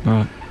 really.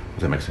 Right.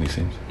 If that makes any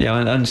sense. Yeah,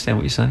 I understand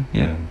what you're saying.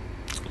 Yeah.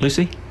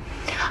 Lucy?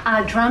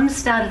 Drums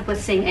started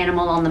with seeing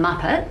Animal on the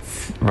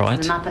Muppets. Right.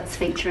 The Muppets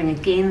featuring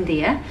again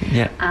there.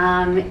 Yeah.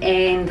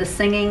 And the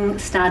singing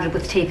started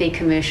with TV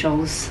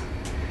commercials.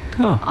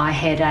 Oh. I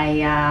had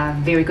a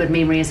very good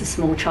memory as a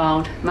small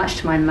child, much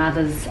to my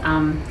mother's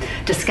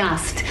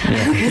disgust,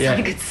 because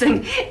I could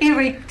sing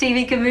every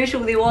TV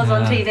commercial there was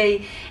on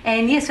TV.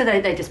 And so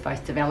they just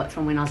both developed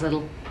from when I was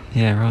little.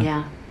 Yeah, right.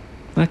 Yeah.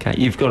 Okay,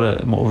 you've got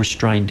a more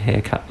restrained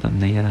haircut than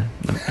the animal.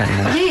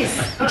 Yes,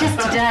 just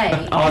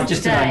today. Oh,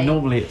 just today.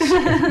 Normally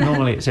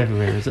it's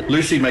everywhere, is it?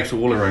 Lucy makes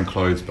all her own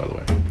clothes, by the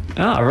way.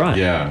 Oh, right.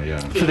 Yeah.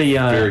 For the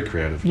very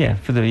creative. Yeah,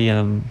 for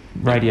the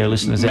radio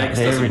listeners Max out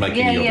there. doesn't make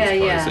any of his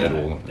clothes at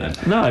all.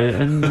 No,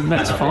 and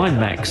that's fine,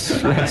 Max.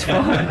 That's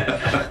fine.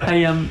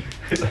 Hey,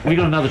 we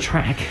got another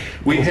track.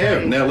 We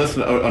have. Now,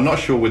 listen, I'm not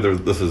sure whether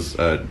this is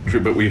true,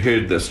 but we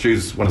heard that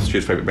one of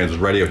Stu's favourite bands was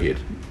Radiohead.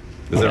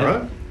 Is that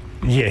right?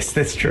 Yes,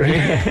 that's true.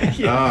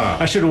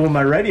 I should have worn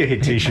my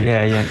Radiohead t-shirt.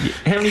 Yeah.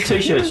 How many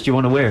t-shirts do you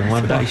want to wear in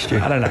one day, Stu?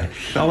 I don't know.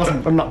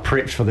 I'm not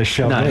prepped for this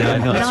show. No, you're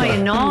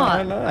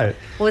not. No.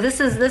 Well, this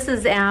is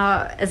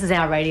our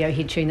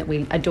Radiohead tune that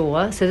we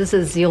adore. So this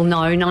is, you'll know,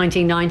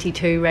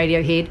 1992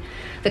 Radiohead,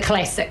 the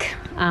classic,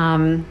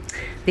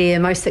 their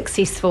most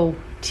successful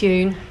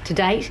tune to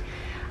date.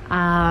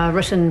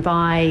 Written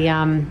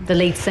by the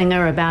lead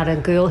singer about a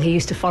girl he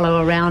used to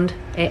follow around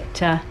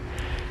at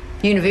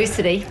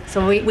university.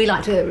 So we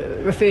like to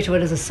refer to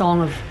it as a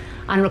song of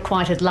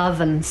unrequited love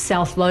and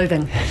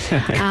self-loathing.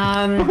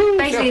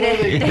 Basically,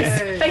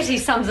 that basically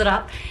sums it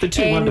up. The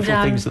two wonderful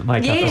things that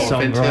make up a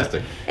song,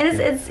 fantastic. Right?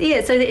 And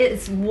so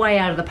it's way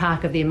out of the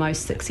park of their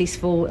most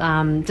successful,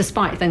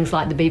 despite things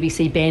like the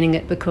BBC banning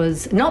it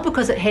not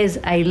because it has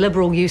a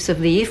liberal use of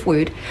the F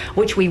word,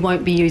 which we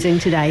won't be using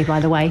today, by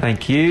the way.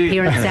 Thank you.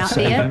 Parents out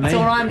there, it's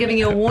all right. I'm giving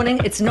you a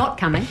warning. It's not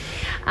coming.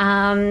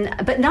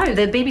 But no,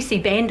 the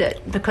BBC banned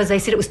it because they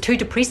said it was too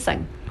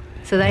depressing.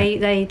 So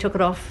they took it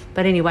off.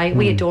 But anyway,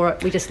 we adore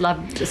it. We just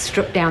love the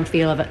stripped down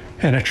feel of it.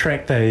 And a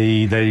track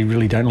they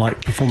really don't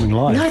like performing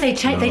live. No, they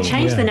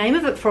changed the name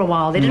of it for a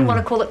while. They didn't want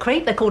to call it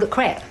Creep. They called it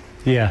Crap.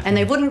 Yeah. And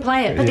they wouldn't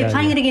play it. But they're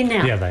playing it again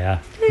now. Yeah, they are.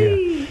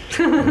 Yeah.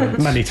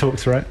 Money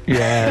talks, right?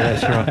 Yeah,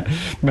 that's right.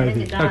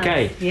 Maybe.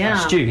 Okay. Yeah.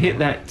 Stu, hit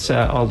that.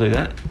 I'll do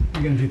that.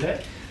 You're going to do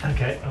that?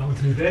 Okay, I'll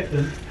do that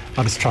then.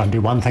 I'll just try and do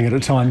one thing at a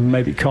time,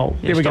 maybe Cole.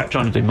 Here we go.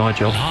 Trying to do my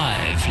job.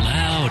 Live,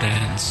 loud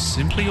and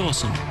simply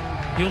awesome.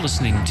 You're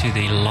listening to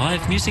the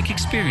live music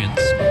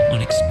experience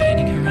on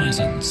Expanding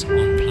Horizons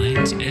on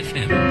Plains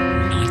FM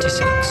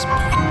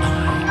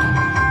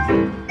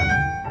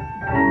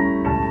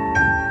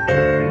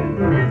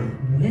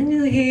 96.9. When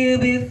you're here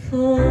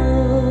before,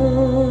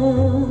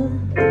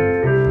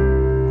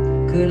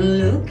 could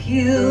look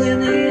you in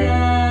the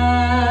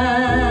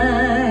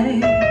eye.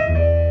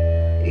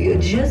 You're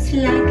just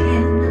like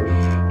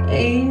an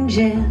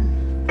angel.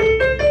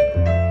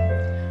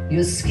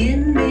 Your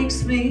skin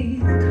makes me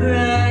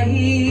cry.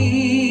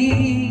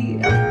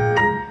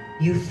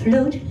 You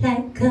float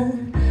like a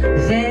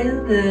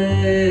feather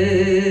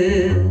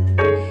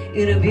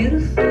in a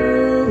beautiful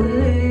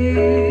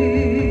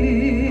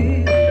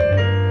way.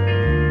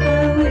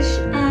 I wish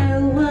I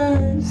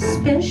was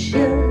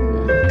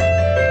special.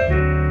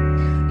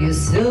 You're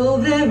so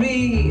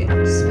very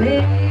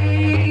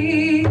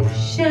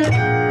special.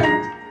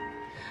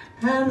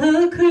 I'm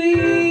a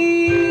creep.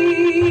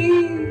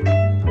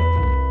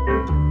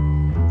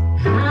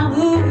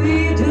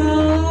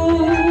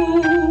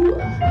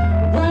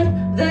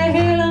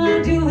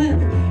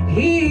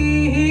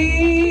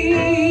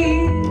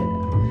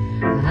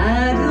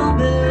 I don't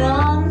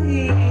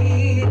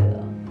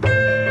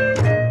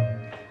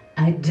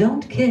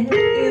don't care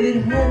if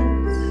it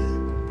hurts.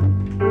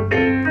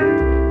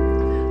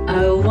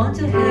 I want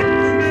to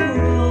have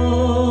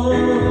control.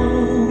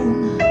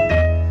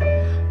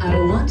 I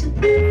want a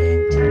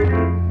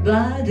perfect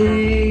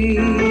body.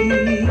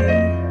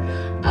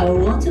 I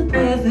want a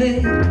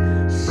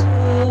perfect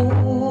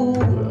soul.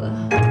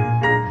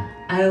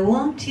 I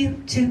want you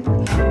to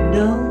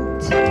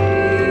notice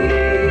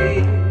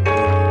when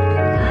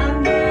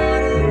I'm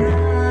not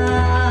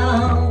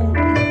around.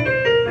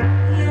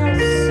 You're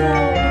so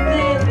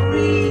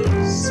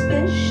very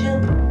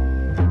special.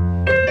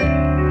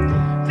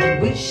 I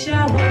wish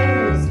I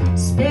was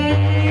special,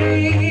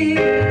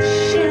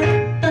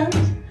 but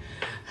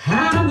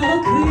I'm a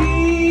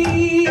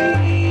creep.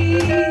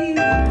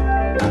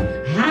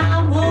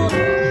 I'm a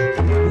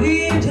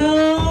weirdo.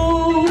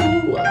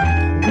 What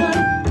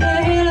the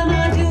hell am I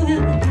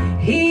doing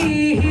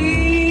here?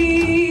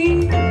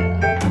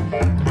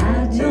 I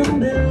don't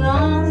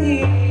belong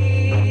here.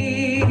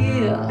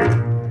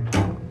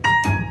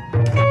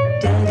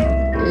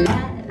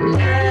 Da-dee-la-la-dee,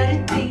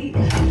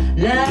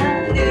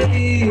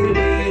 la-dee-dee-dee-dee,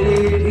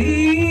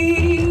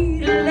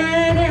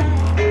 la-da,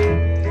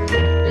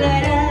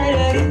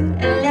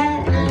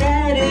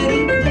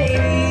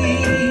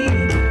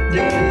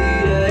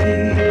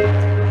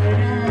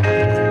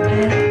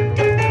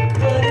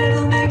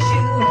 whatever makes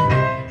you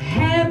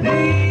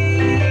happy,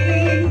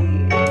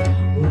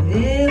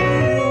 whatever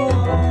you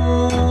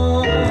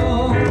want.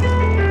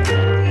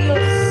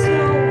 You're so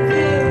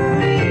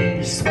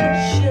very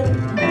special.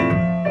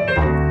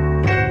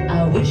 I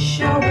wish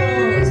I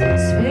was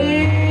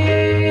special,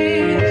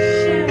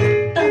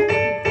 but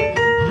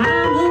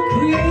I'm a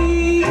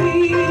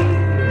creep.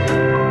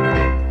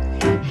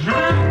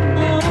 I'm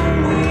a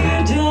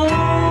weirdo.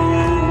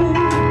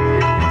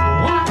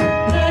 What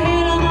the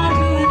hell am I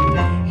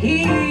doing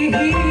here?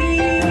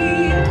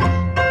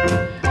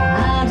 I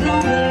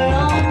don't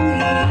belong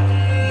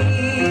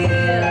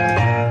here.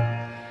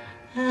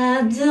 I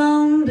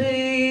don't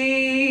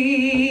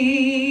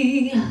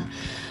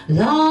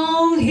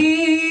belong here.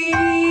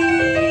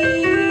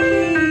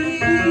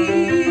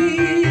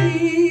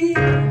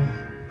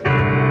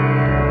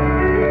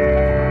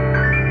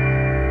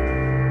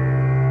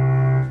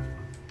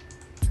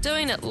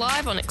 Doing it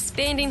live on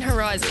Expanding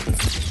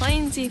Horizons,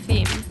 Plains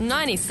FM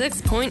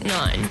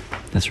 96.9.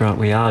 That's right,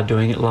 we are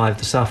doing it live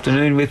this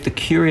afternoon with the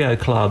Curio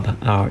Club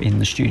are in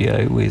the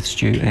studio with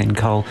Stu and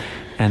Cole,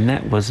 and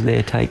that was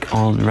their take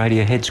on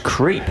Radiohead's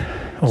Creep.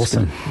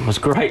 Awesome. It was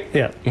great.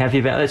 Yeah. You happy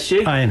about that,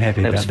 Stu? I am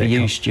happy that about was for that, you,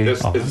 Cole. Stu.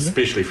 It's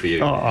especially for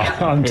you.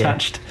 I'm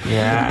touched.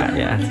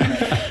 Yeah.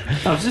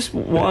 I was just,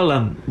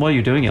 while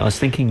you're doing it, I was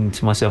thinking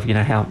to myself, you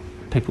know, how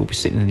people will be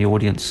sitting in the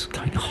audience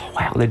going, oh,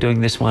 wow, they're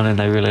doing this one and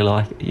they really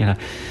like it, you know.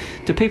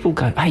 Do people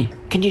go, hey,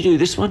 can you do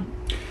this one?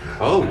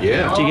 Oh,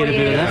 yeah. Do you get a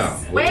bit of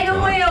that? Yeah.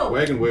 Wagon wheel.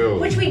 Wagon wheel.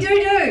 Which we do.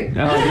 Oh,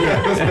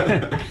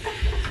 yeah.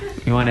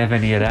 You won't have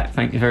any of that,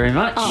 thank you very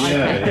much. Oh,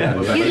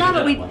 Yeah. You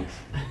love it.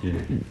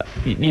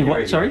 You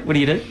what? Sorry, what do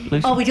you do,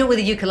 Lucy? We do it with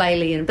a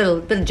ukulele and a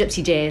bit of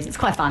gypsy jazz. It's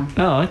quite fun.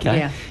 Oh,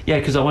 okay. Yeah.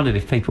 Because I wondered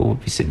if people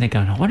would be sitting there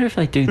going, I wonder if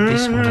they do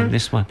this one and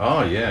this one.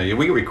 Oh, yeah.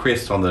 We get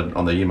requests on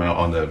the email,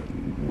 on the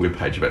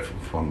webpage about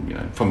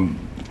from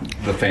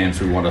the fans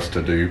who want us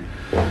to do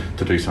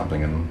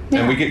something,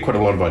 and we get quite a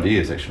lot of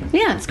ideas actually.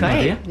 Yeah, it's great.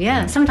 idea.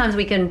 Yeah, sometimes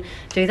we can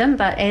do them,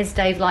 but as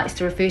Dave likes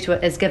to refer to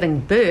it as giving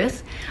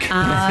birth,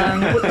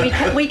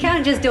 we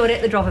can't just do it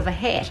at the drop of a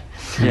hat.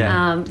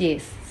 Yeah.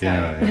 Yes. So.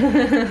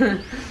 Yeah.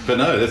 But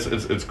no,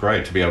 it's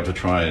great to be able to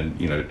try and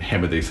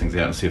hammer these things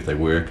out and see if they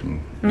work, and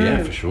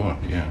yeah, for sure,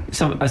 yeah.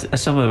 Some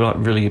are like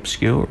really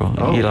obscure,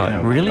 or you're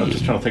like, really? I'm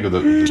just trying to think of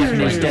the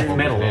Japanese death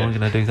metal. I'm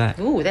going to do that.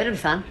 Ooh, that'd be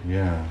fun.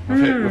 Yeah,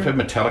 we've had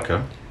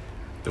Metallica.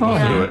 That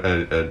was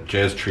a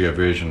jazz trio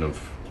version of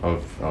a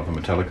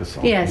Metallica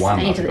song. Yes,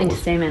 One, Enter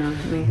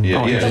Sandman.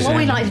 Yeah. But what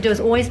we like to do is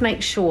always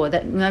make sure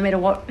that no matter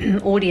what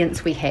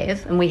audience we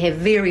have, and we have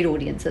varied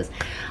audiences,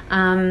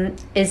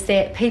 is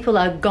that people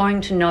are going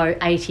to know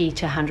 80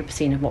 to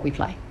 100% of what we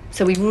play.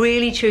 So we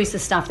really choose the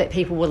stuff that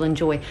people will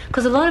enjoy,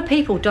 because a lot of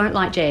people don't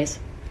like jazz,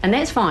 and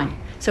that's fine.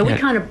 So we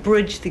kind of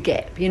bridge the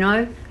gap,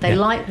 They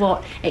like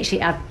what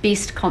actually our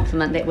best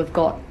compliment that we've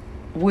got,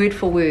 word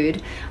for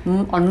word,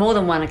 on more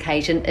than one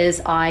occasion,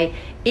 is I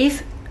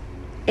hate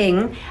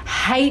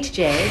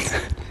jazz,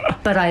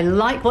 but I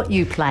like what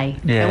you play.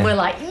 Yeah. And we're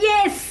like,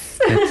 yes!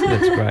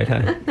 That's great,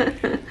 hey?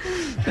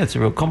 That's a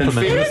real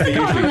compliment. In fairness, they're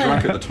usually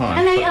drunk at the time.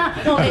 And they are,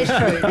 well, that's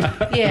true.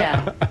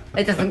 Yeah.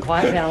 It doesn't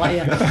quite sound like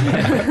you.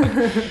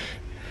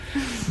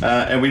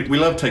 And we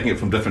love taking it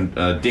from different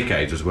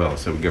decades as well.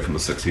 So we go from the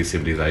 60s,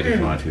 70s, 80s,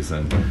 90s,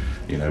 and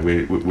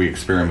we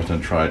experiment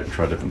and try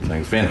different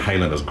things. Van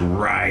Halen is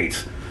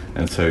great.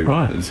 And so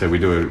we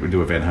do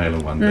a Van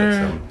Halen one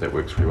that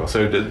works pretty well.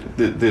 So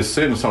there's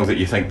certain songs that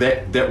you think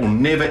that will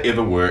never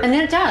ever work, and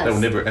then it does. That will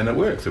never, and it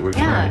works. It works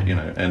great,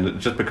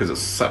 And just because it's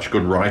such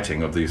good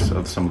writing of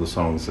some of the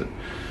songs that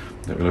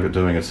we look at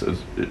doing, it's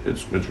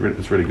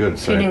really good.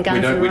 So we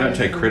don't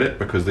take credit,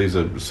 because these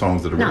are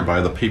songs that are written by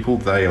other people.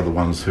 They are the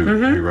ones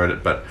who wrote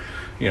it, but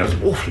it's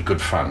awfully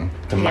good fun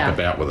to muck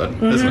about with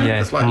it, isn't it?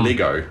 It's like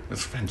Lego.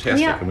 It's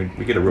fantastic, and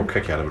we get a real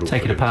kick out of it.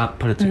 Take it apart,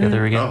 put it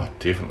together again. Oh,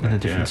 definitely. In a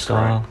different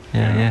style.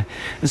 Yeah.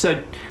 And so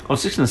I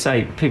was just going to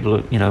say,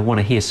 people, want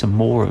to hear some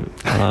more.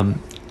 Am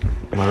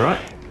I right?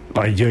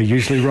 You're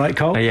usually right,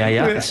 Cole.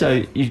 Yeah.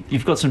 So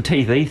you've got some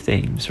TV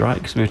themes, right?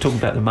 Because we were talking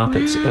about the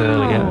Muppets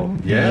earlier.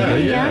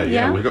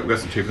 Yeah. We've got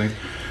some TV things.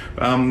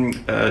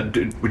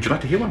 Would you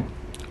like to hear one?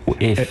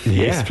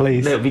 Yes,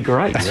 please. That would be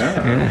great.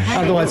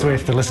 Otherwise, we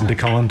have to listen to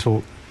Colin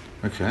talk.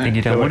 Okay. And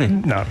you don't want to?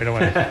 No, we don't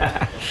want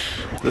to.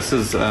 This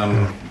is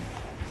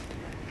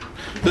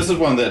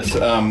one that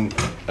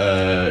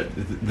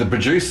the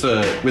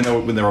producer,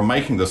 when they were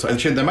making this,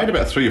 actually they made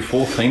about 3 or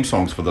 4 theme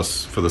songs for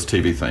this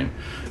TV theme,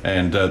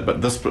 and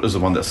but this is the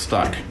one that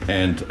stuck.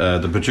 And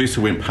the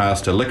producer went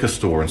past a liquor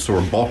store and saw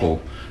a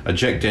bottle, a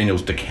Jack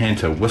Daniel's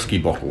decanter whiskey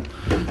bottle,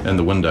 in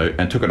the window,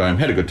 and took it home,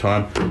 had a good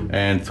time,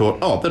 and thought,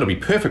 oh, that'll be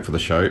perfect for the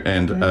show.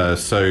 And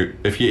so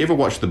if you ever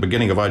watch the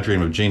beginning of I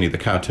Dream of Jeannie, the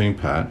cartoon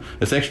part,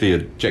 it's actually a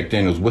Jack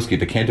Daniel's whiskey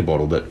decanter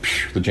bottle that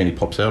the genie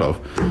pops out of,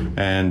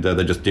 and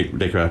they just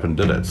decorate up and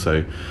did it.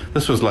 So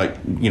this was like,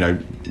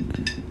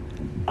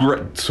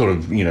 great sort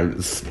of,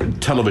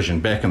 television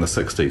back in the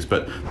 60s,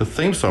 but the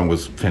theme song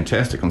was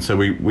fantastic. And so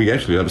we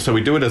actually, so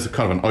we do it as a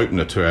kind of an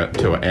opener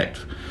to our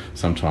act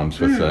sometimes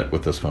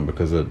with this one,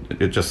 because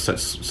it just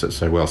sits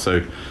so well.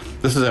 So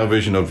this is our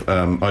version of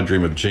I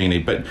Dream of Jeannie,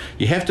 but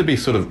you have to be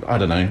sort of, I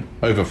don't know,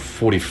 over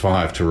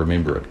 45 to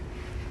remember it,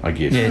 I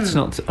guess. Yeah, it's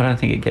not. I don't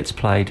think it gets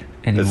played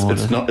anymore.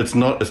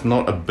 It's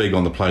not a big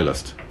on the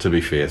playlist, to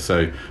be fair.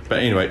 So, but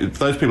anyway, if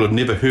those people have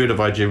never heard of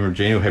I Dream of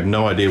Jeannie or have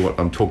no idea what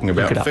I'm talking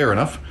about, fair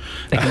enough.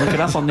 They can look it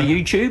up on the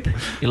YouTube.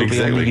 It'll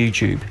be on the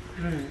YouTube.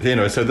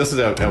 Anyway, so this is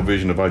our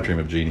version of I Dream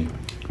of Jeannie.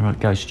 Right,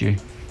 go Stu.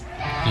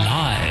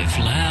 Live,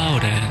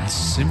 loud and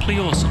simply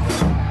awesome.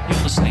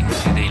 You're listening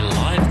to the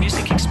live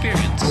music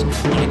experience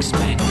on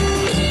Expanding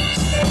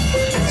Horizons.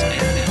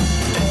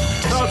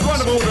 So it's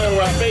wonderful to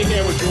be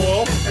here with you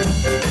all.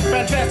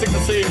 Fantastic to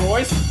see you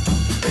boys.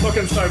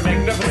 Looking so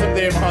magnificent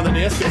there behind the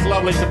desk. It's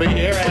lovely to be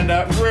here, and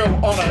real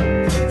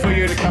honour for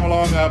you to come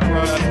along and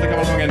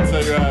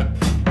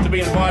to be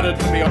invited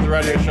to be on the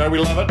radio show. We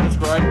love it. It's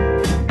great.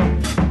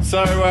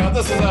 So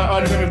this is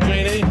I Dream of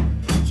Jeannie.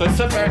 So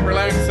sit back,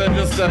 relax, and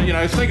just,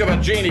 think of a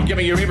genie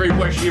giving you every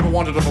wish you ever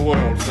wanted in the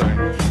world. So,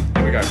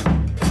 here we go.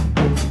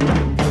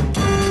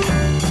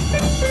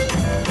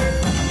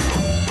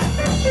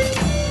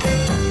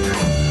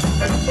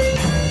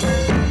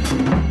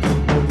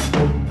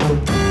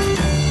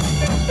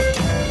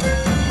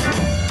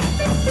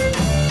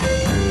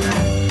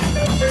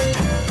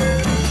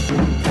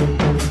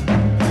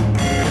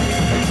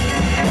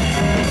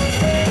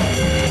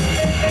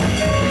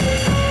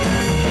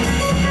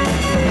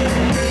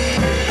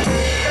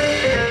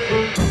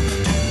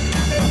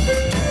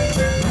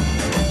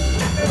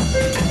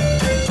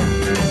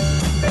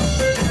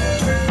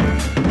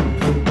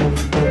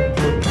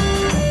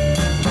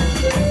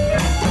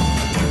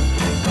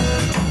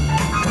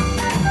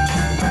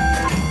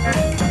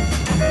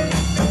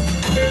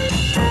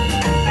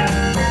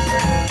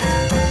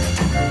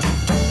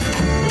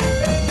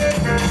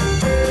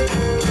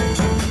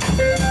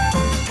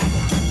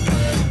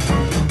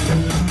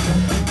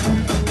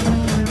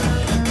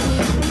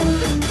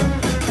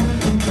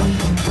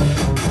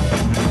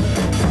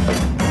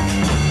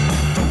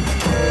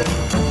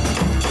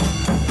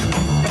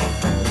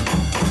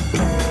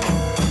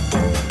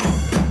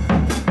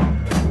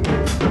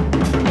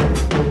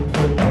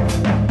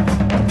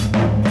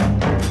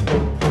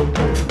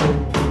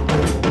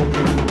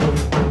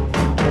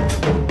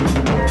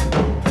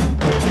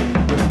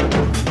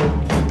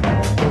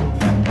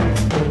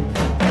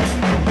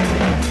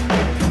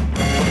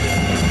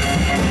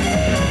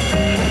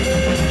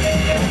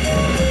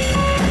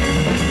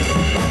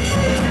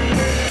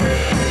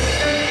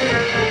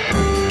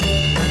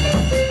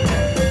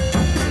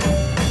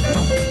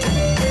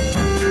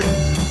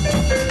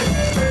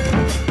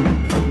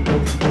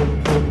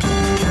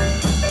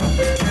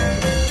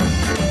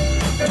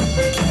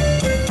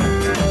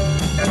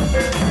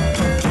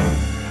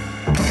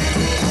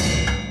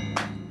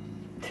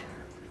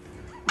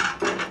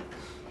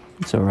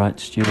 It's all right,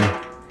 Stu.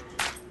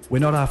 We're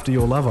not after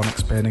your love on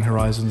Expanding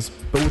Horizons,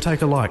 but we'll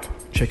take a like.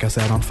 Check us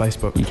out on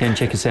Facebook. You can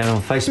check us out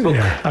on Facebook.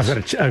 Yeah,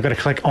 I've got to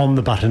click on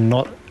the button,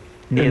 not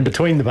in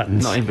between the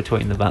buttons. Not in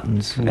between the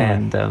buttons. No.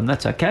 And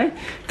that's okay,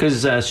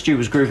 because Stu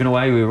was grooving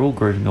away. We were all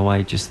grooving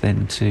away just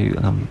then to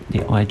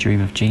the I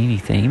Dream of Jeannie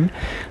theme.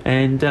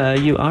 And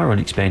you are on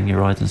Expanding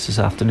Horizons this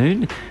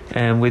afternoon,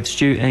 and with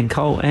Stu and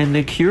Cole and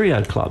the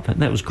Curio Club.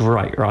 And that was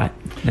great, right?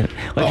 I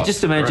could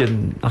just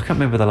imagine, great. I can't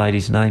remember the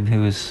lady's name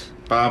who was...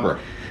 Barbara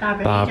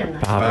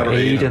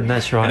Eden,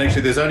 that's right. And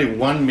actually, there's only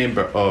one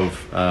member of...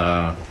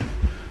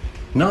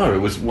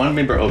 it was one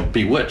member of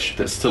Bewitched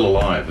that's still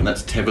alive, and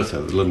that's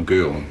Tabitha, the little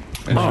girl.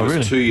 And she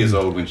was 2 years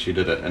old when she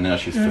did it, and now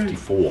she's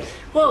 54.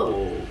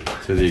 Whoa.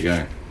 So there you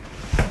go.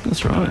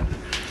 That's right.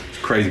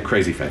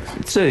 Crazy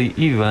facts. So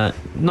you've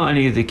not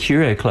only the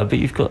Curio Club, but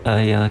you've got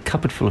a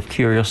cupboard full of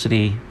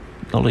curiosity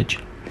knowledge.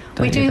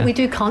 We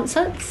do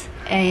concerts,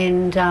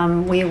 and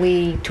where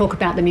we talk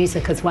about the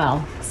music as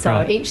well.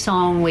 So each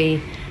song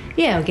we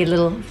get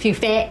a few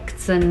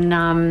facts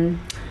and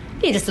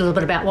just a little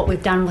bit about what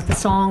we've done with the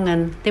song,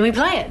 and then we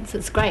play it. So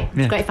it's great.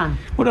 It's great fun.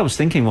 What I was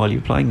thinking while you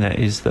were playing that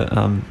is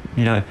that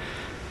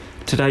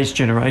today's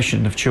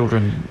generation of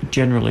children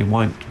generally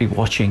won't be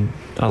watching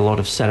a lot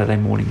of Saturday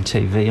morning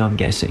TV, I'm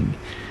guessing,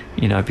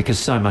 because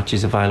so much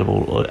is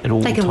available at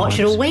all times. They can watch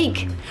it all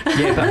week.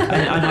 Yeah, but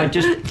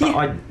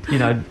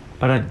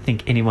I don't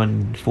think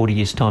anyone 40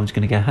 years' time is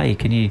going to go, hey,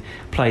 can you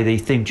play the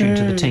theme tune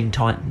to the Teen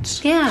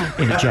Titans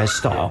in a jazz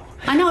style?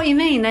 I know what you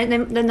mean. They're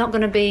not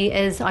going to be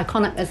as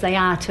iconic as they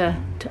are to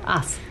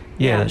us.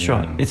 Yeah, that's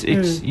right. It's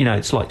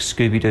it's like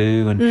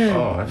Scooby-Doo,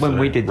 and when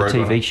we did the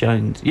TV show,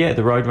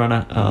 the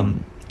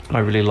Roadrunner, I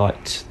really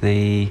liked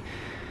the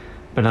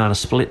Banana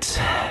Splits.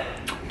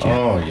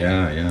 Oh,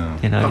 yeah.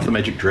 Puff the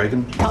Magic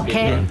Dragon. Top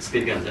Cat.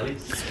 Speed Guns Ellie.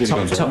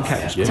 Top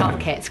Cat. Top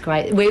Cat's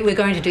great. We're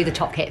going to do the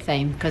Top Cat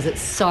theme because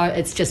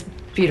it's just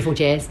beautiful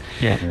jazz.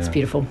 Yeah. It's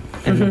beautiful.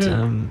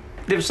 And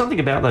there was something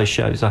about those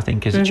shows, I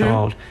think, as a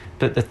child,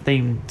 that the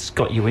themes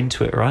got you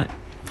into it, right?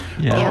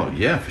 Yeah. Oh,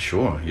 yeah, for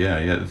sure. Yeah.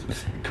 It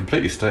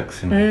completely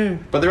sticks.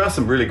 But there are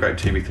some really great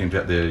TV themes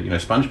out there.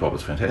 SpongeBob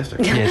is fantastic.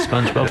 Yeah,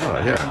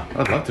 SpongeBob. Yeah.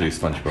 I'd love to do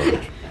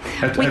SpongeBob.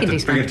 Have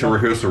to bring it to a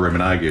rehearsal room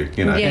and argue.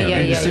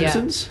 The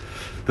Simpsons.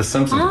 The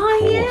Simpsons, of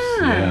course.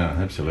 Yeah,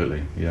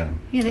 absolutely. Yeah.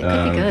 Yeah, that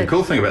could be good. The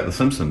cool thing about The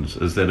Simpsons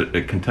is that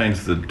it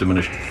contains the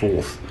diminished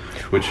fourth,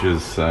 which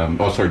is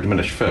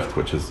diminished fifth,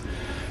 which is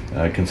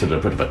considered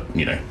a bit of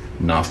a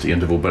nasty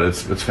interval, but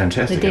it's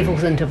fantastic. The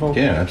devil's interval.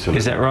 Yeah, absolutely.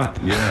 Is that right?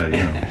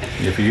 Yeah.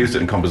 If you used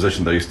it in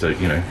composition, they used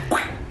to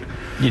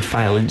you'd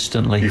fail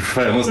instantly. You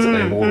fail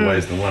instantly in more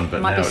ways than one,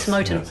 but might now it's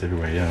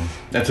everywhere. Yeah,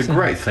 it's a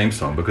great theme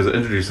song because it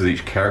introduces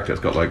each character.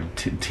 It's got like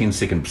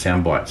 10-second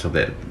sound bites of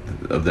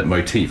that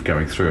motif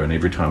going through, and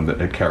every time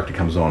that a character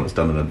comes on, it's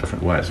done in a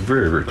different way. It's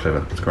very, very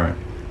clever. It's great.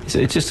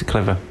 It's just a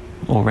clever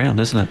all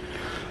round, isn't it?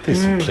 There's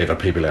some clever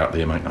people out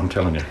there, mate, I'm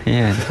telling you.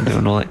 Yeah,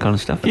 doing all that kind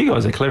of stuff. You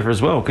guys are clever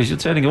as well because you're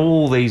turning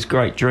all these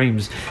great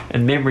dreams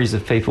and memories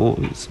of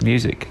people's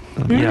music.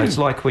 It's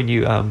like when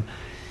you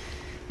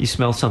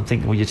smell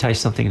something or you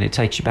taste something and it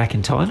takes you back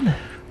in time.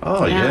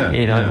 Oh,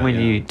 yeah. When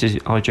you do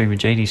I Dream of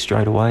Jeannie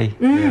straight away,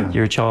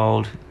 you're a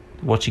child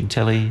watching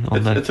telly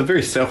on It's a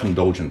very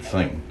self-indulgent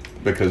thing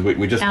because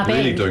we're just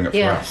really doing it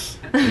for us.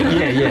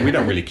 We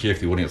don't really care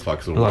if the audience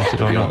likes it or not, to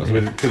be honest,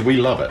 because we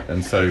love it,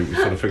 and so we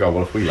sort of figure,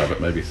 well, if we love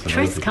it, maybe some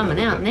Truth's coming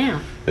out now.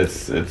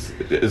 It's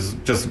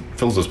just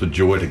fills us with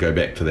joy to go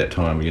back to that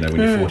time, when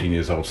you're 14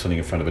 years old, sitting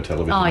in front of a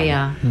television. Oh,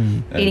 yeah.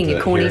 And eating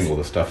your cornies. hearing all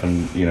this stuff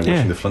and,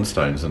 watching the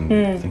Flintstones and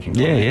thinking,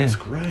 it's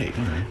great.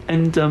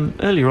 And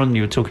earlier on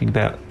you were talking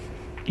about,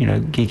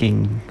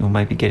 gigging or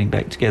maybe getting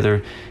back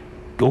together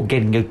or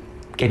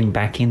getting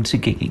back into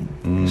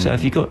gigging. So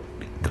have you got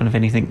kind of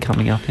anything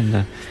coming up in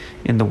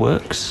the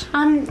works?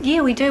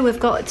 We do. We've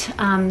got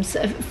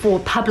for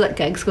public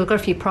gigs, we've got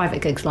a few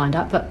private gigs lined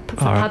up, but for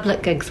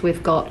public gigs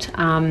we've got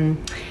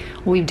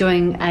we're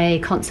doing a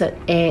concert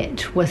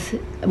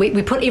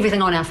we put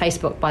everything on our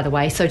Facebook, by the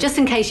way, so just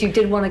in case you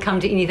did want to come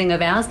to anything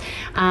of ours,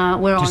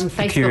 we're just on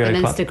Facebook and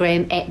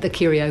Instagram at the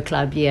Curio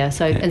Club.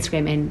 So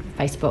Instagram and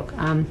Facebook.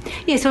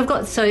 So we've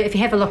got, so if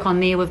you have a look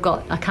on there, we've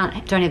got,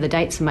 don't have the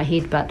dates in my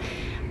head, but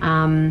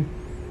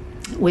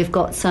we've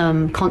got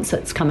some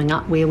concerts coming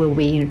up where we'll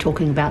be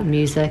talking about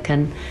music,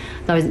 and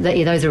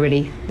those are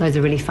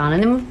really fun.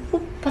 And then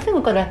I think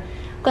we've got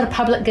a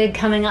public gig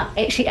coming up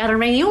actually out in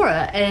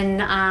Rangiora,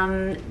 and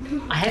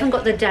I haven't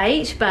got the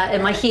date but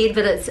in my head,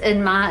 but it's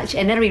in March,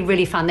 and that'll be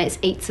really fun. That's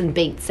Eats and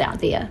Beats out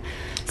there.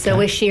 So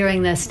we're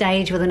sharing the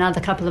stage with another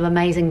couple of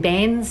amazing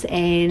bands,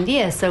 and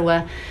so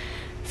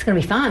it's going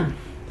to be fun.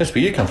 That's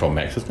where you come from,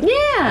 Max, isn't it?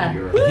 Yeah.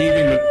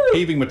 The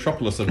heaving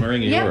metropolis of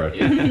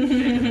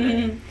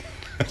Rangiora.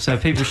 So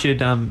people should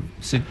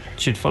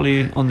follow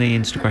you on the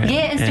Instagram.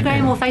 Yeah,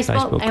 Instagram or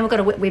Facebook, and we've got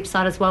a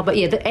website as well. But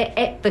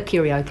at the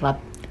Curio Club,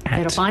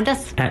 that'll find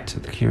us. At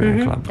the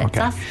Curio Club. That's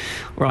us.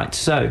 Right.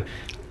 So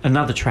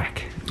another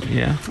track.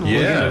 Yeah.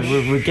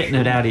 We're getting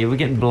it out of here. We're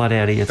getting blood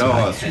out of here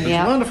today. It's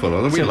wonderful.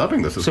 We're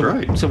loving this. It's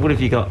great. So what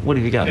have you got?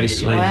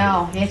 Miss Lee?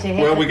 Wow.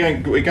 Well,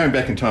 we're going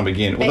back in time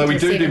again. Although we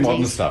do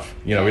modern stuff.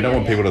 We don't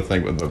want people to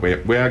think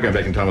we are going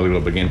back in time a little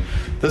bit again.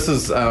 This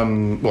is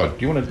what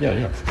do you want to?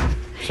 Yeah.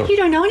 Sorry. You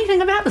don't know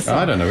anything about the song.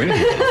 I don't know anything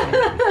about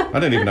the song. I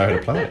don't even know how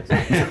to play it.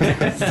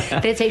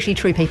 That's actually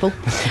true, people.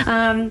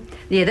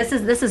 This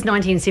is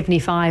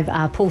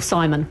 1975, Paul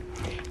Simon,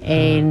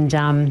 and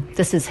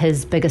this is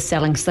his biggest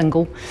selling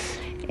single.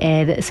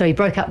 So he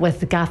broke up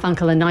with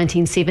Garfunkel in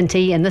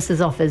 1970, and this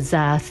is off his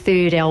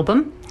third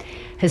album,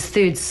 his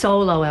third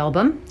solo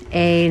album.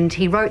 And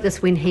he wrote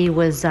this when he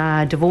was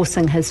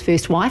divorcing his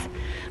first wife.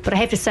 But I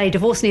have to say,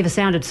 divorce never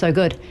sounded so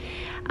good.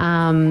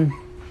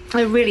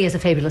 It really is a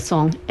fabulous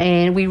song,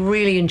 and we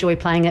really enjoy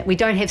playing it. We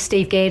don't have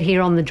Steve Gadd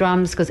here on the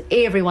drums because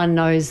everyone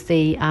knows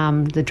the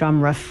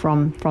drum riff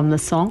from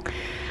this song.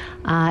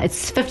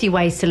 It's 50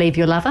 Ways to Leave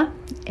Your Lover,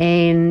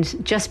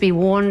 and just be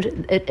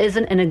warned, it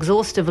isn't an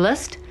exhaustive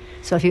list.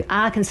 So if you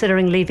are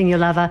considering leaving your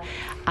lover,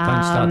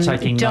 don't start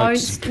taking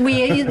notes.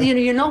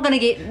 You're not going to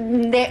get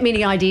that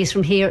many ideas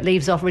from here. It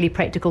leaves off really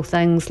practical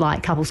things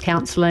like couples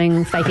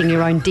counselling, faking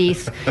your own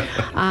death.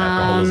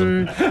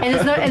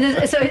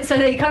 So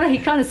he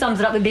kind of sums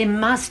it up that there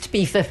must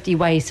be 50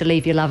 ways to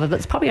leave your lover, but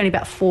it's probably only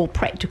about 4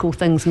 practical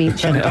things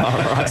mentioned.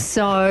 Right.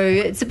 So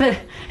it's a bit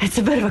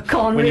of a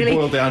con, when really. You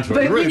boil down to it,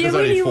 but when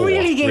you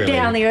really get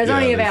down there, it's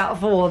only there's- about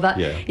 4. But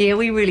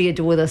we really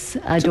adore this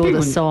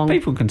this song.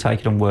 People can take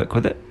it and work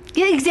with it.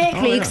 Yeah,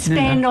 exactly.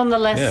 Expand on the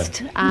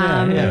list.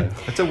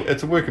 It's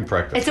a work in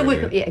practice. It's a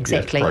work. really. Yeah,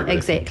 exactly. Yeah, it's progress.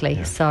 Exactly.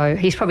 Yeah. So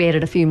he's probably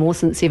added a few more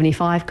since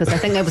 75 because I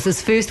think that was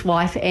his first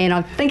wife, and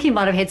I think he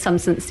might have had some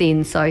since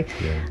then. So,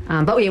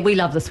 but we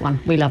love this one.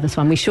 We love this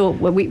one. We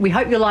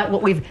hope you like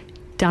what we've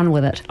done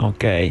with it.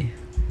 Okay.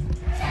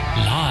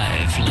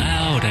 Live,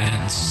 loud,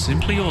 and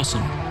simply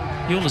awesome.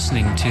 You're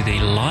listening to the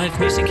live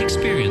music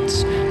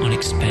experience on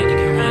Expanding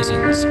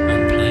Horizons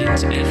on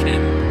Plains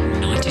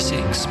FM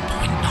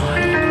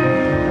 96.9.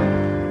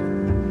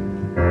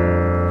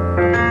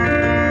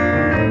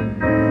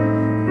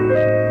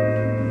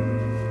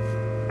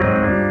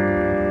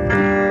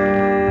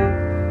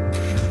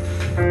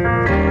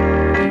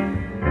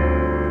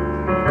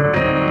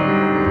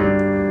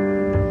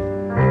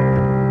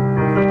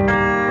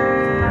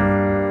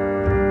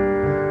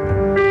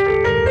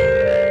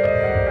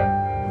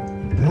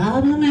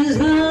 Problem is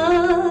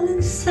all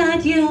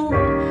inside your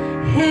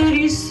head,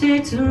 you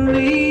said to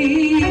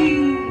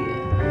me.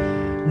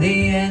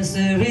 The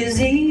answer is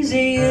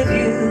easy if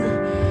you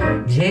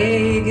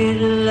take it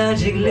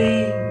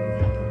logically.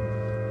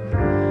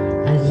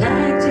 I'd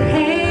like to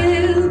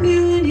help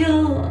you in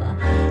your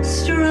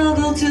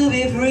struggle to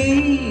be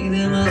free.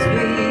 There must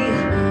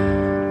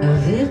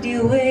be 50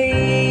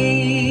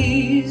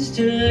 ways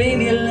to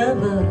leave your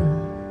lover.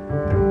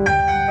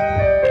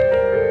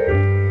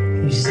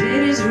 You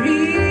said it's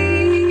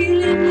really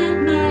not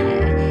my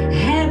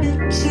habit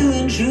to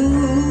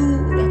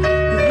intrude.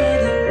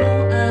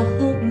 Furthermore, I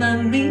hope my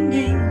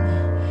meaning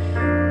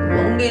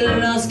won't be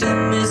lost or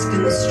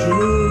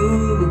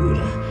misconstrued.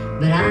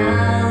 But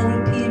I'll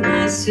repeat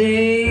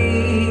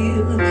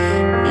myself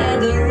at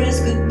the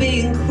risk of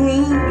being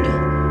crude.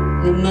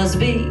 There must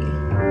be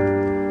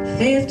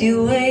 50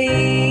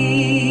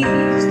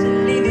 ways to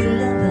leave your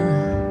lover.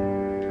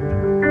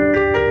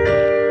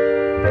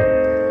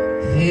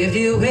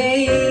 50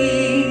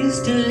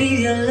 ways to leave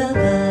your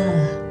lover.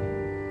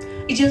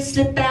 You just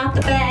slip out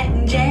the back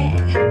and jack.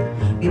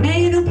 You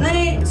made a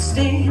plan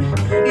stand.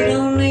 You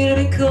don't need to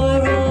be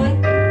coy.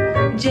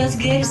 Just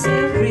get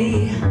yourself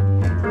free.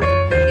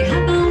 You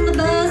hop on the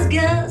bus,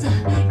 cause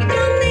you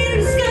don't need to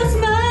discuss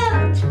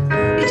much.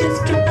 You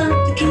just drop out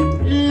the key,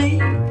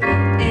 leave,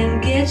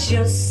 and get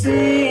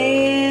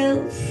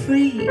yourself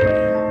free.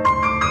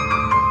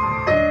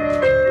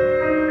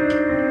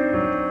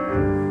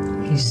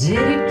 He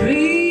said it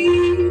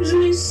grieves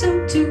me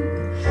so to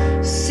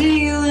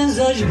see you in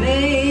such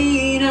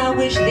pain. I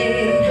wish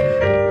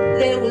that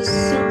there was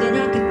something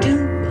I could do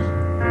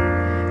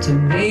to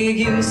make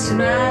you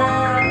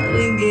smile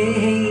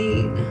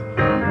again.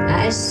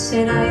 I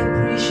said I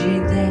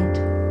appreciate that.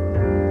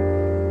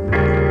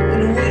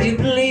 And would you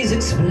please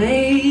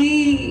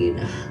explain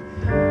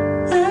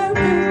about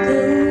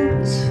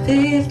those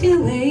 50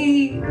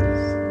 ways?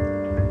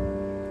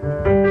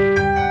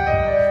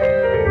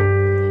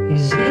 You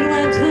said,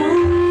 why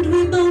don't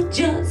we both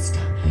just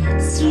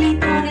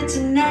sleep on it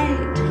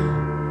tonight?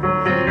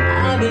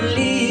 I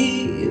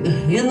believe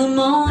in the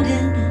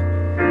morning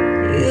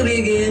you'll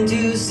begin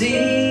to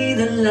see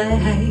the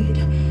light.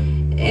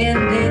 And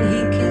then he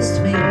kissed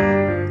me,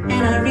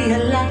 and I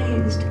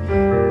realized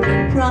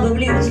he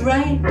probably was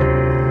right.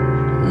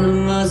 There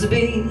must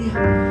be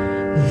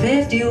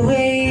 50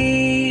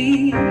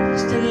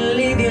 ways to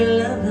leave your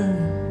lover.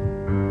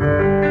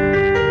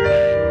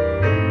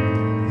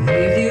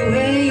 50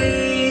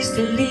 ways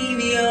to leave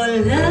your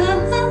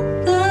lover.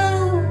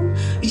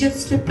 You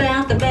just slip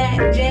out the back,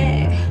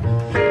 Jack.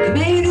 You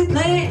made a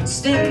plan,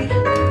 stay.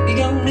 You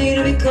don't need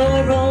to be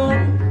coy,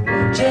 Roy.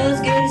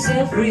 Just get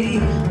yourself free.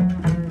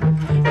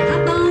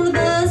 Hop on the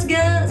bus,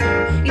 cause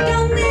you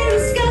don't need to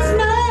discuss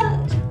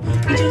much.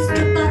 You just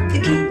drop out the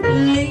key,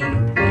 leave,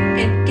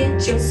 and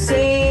get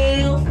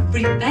yourself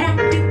free.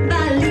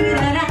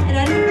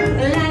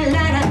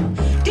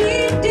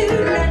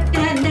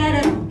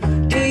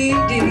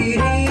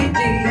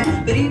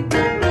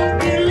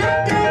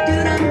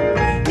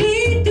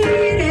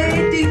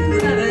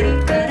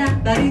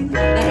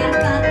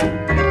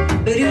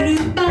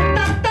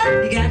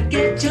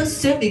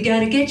 You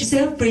gotta get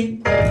yourself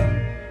free.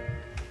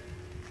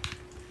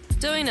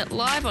 Doing it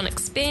live on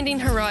Expanding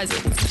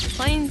Horizons,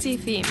 Plains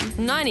FM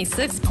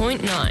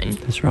 96.9.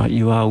 That's right,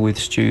 you are with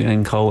Stu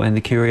and Cole, and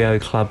the Curio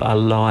Club are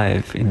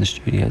live in the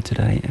studio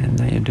today, and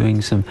they are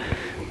doing some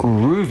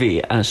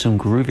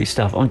groovy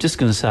stuff. I'm just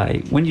going to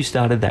say, when you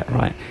started that,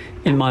 right,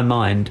 in my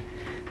mind,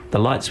 the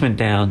lights went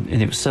down and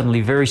it was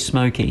suddenly very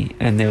smoky,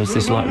 and there was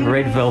this like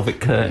red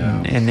velvet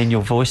curtain, and then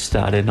your voice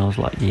started, and I was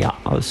like, yeah,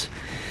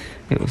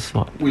 It was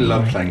what we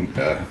love playing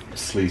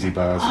sleazy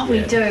bars. Oh, we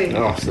do.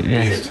 Oh, it's the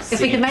best.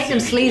 If we could make them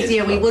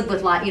sleazier, we would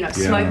with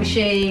smoke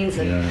machines.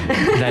 And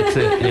That's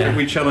it. Yeah.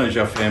 We challenge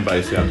our fan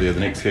base out there. The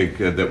next gig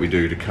that we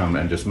do to come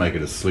and just make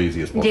it as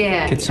sleazy as possible.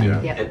 Yeah.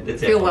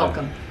 Feel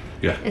welcome.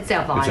 Yeah, it's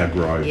our vibe. It's our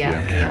grove.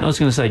 Yeah. I was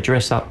going to say,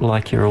 dress up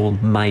like you're all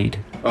made.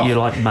 Oh. You're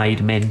like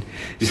made men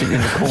sitting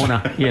in the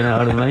corner. You know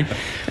what I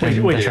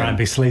mean? We try and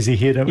be sleazy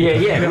here, don't we?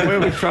 Yeah.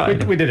 We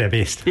tried. We did our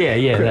best.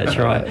 Yeah, that's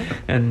right.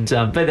 And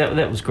but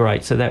that was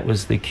great. So that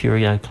was the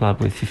Curio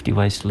Club with 50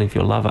 Ways to Leave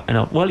Your Lover. And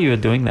while you were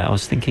doing that, I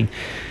was thinking,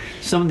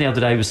 someone the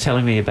other day was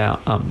telling me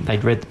about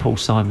they'd read the Paul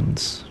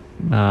Simons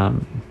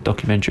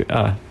documentary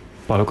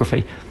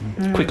biography.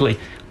 Quickly,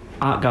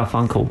 Art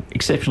Garfunkel,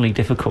 exceptionally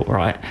difficult,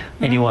 right?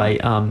 Anyway,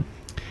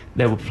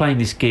 they were playing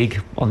this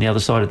gig on the other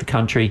side of the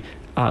country.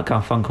 Art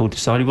Garfunkel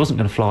decided he wasn't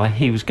going to fly,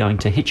 he was going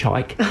to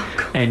hitchhike.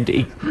 And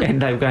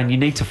they were going, you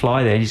need to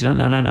fly there. And he said,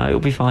 no, it'll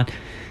be fine.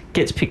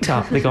 Gets picked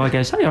up. The guy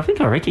goes, hey, I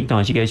think I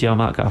recognise you. He goes, yeah, I'm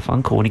Art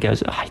Garfunkel. And he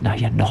goes, oh, no,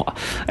 you're not.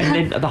 And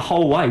then the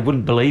whole way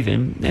wouldn't believe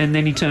him. And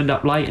then he turned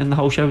up late and the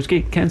whole show was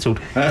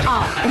cancelled.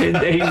 And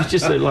he was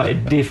just a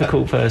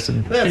difficult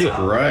person. That's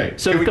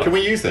great. So can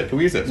we use that? Can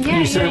we use that? Yeah,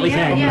 you certainly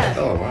can. Yeah.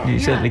 Oh, wow. You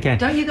certainly can.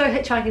 Don't you go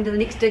hitchhiking to the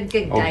next gig,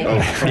 Dave.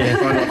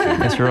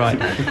 That's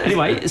right.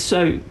 Anyway,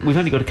 so we've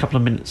only got a couple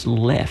of minutes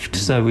left.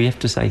 So we have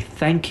to say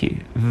thank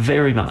you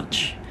very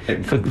much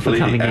for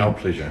coming in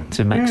pleasure.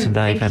 To Max and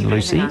Dave and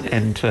Lucy,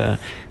 and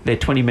their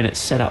 20-minute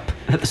setup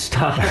at the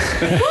start.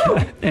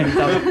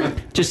 I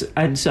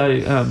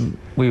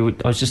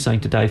was just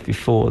saying to Dave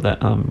before that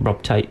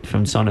Rob Tate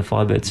from Sign of the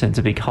Firebird sends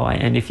a big hi,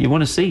 and if you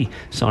want to see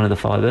Sign of the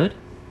Firebird,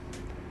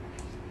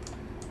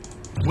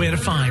 where to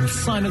find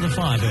Sign of the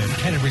Firebird,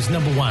 Canterbury's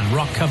 #1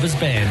 rock covers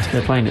band.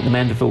 They're playing at the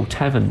Mandeville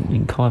Tavern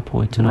in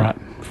Kaiapoi tonight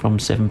from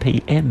 7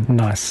 p.m.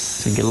 Nice.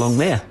 So get along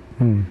there.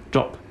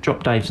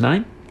 Drop Dave's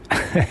name.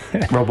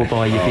 Rob will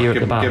buy you beer at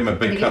the bar. Give him a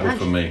big couple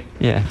for me.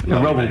 Yeah,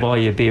 Rob will buy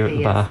you beer at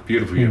the bar.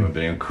 Beautiful human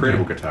being,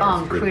 incredible guitarist.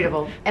 Oh,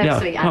 incredible.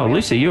 Absolutely. Oh,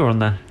 Lucy, you're on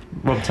the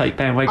Rob Tate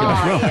bandwagon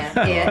as well.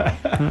 Yeah.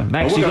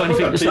 Max, you got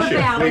anything to say?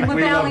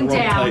 We're bowing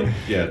down.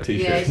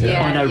 T-shirts.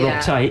 I know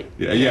Rob Tate.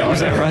 Yeah. Is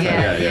that right?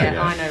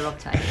 Yeah, I know Rob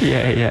Tate.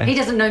 Yeah. He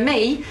doesn't know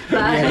me,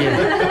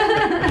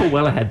 but... Paul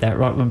Weller had that,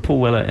 right? When Paul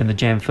Weller and the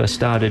Jam first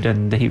started,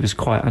 and he was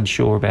quite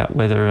unsure about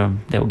whether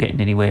they were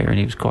getting anywhere, and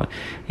he was quite...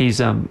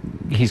 His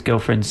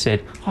girlfriend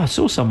said, I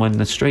saw someone in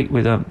the street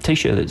with a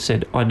T-shirt that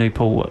said, I know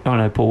Paul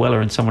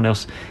Weller, and someone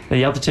else,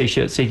 the other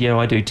T-shirt said, yeah,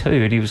 I do too,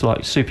 and he was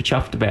like super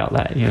chuffed about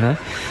that, you know?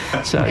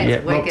 So,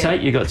 Rob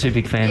Tate, you got two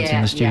big fans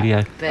in the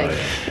studio.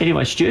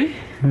 Anyway, Stu,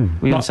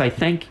 we want to say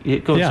thank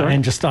you. Sorry.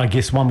 And just, I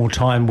guess, one more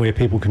time where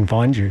people can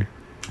find you.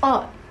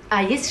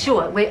 Yes,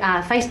 sure. We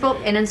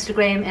Facebook and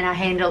Instagram, and our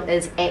handle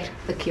is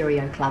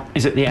 @theCurioClub.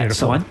 Is it the @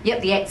 sign?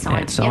 Yep, the @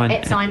 sign. @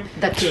 sign,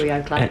 the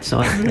Curio Club. @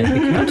 sign.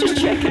 I'm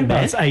just checking, man.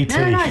 That's AT.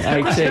 No,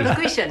 it's a good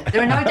question.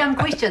 There are no dumb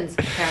questions,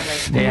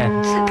 apparently.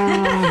 Yeah.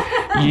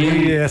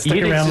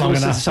 Stick around long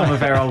enough. Some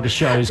of our older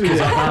shows,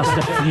 because I've asked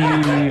a few,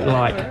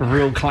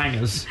 real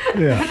clangers.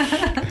 Yeah.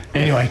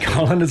 Anyway,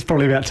 Colin, it's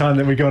probably about time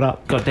that we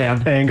got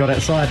down and got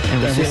outside.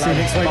 And we'll see you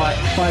next week. Bye.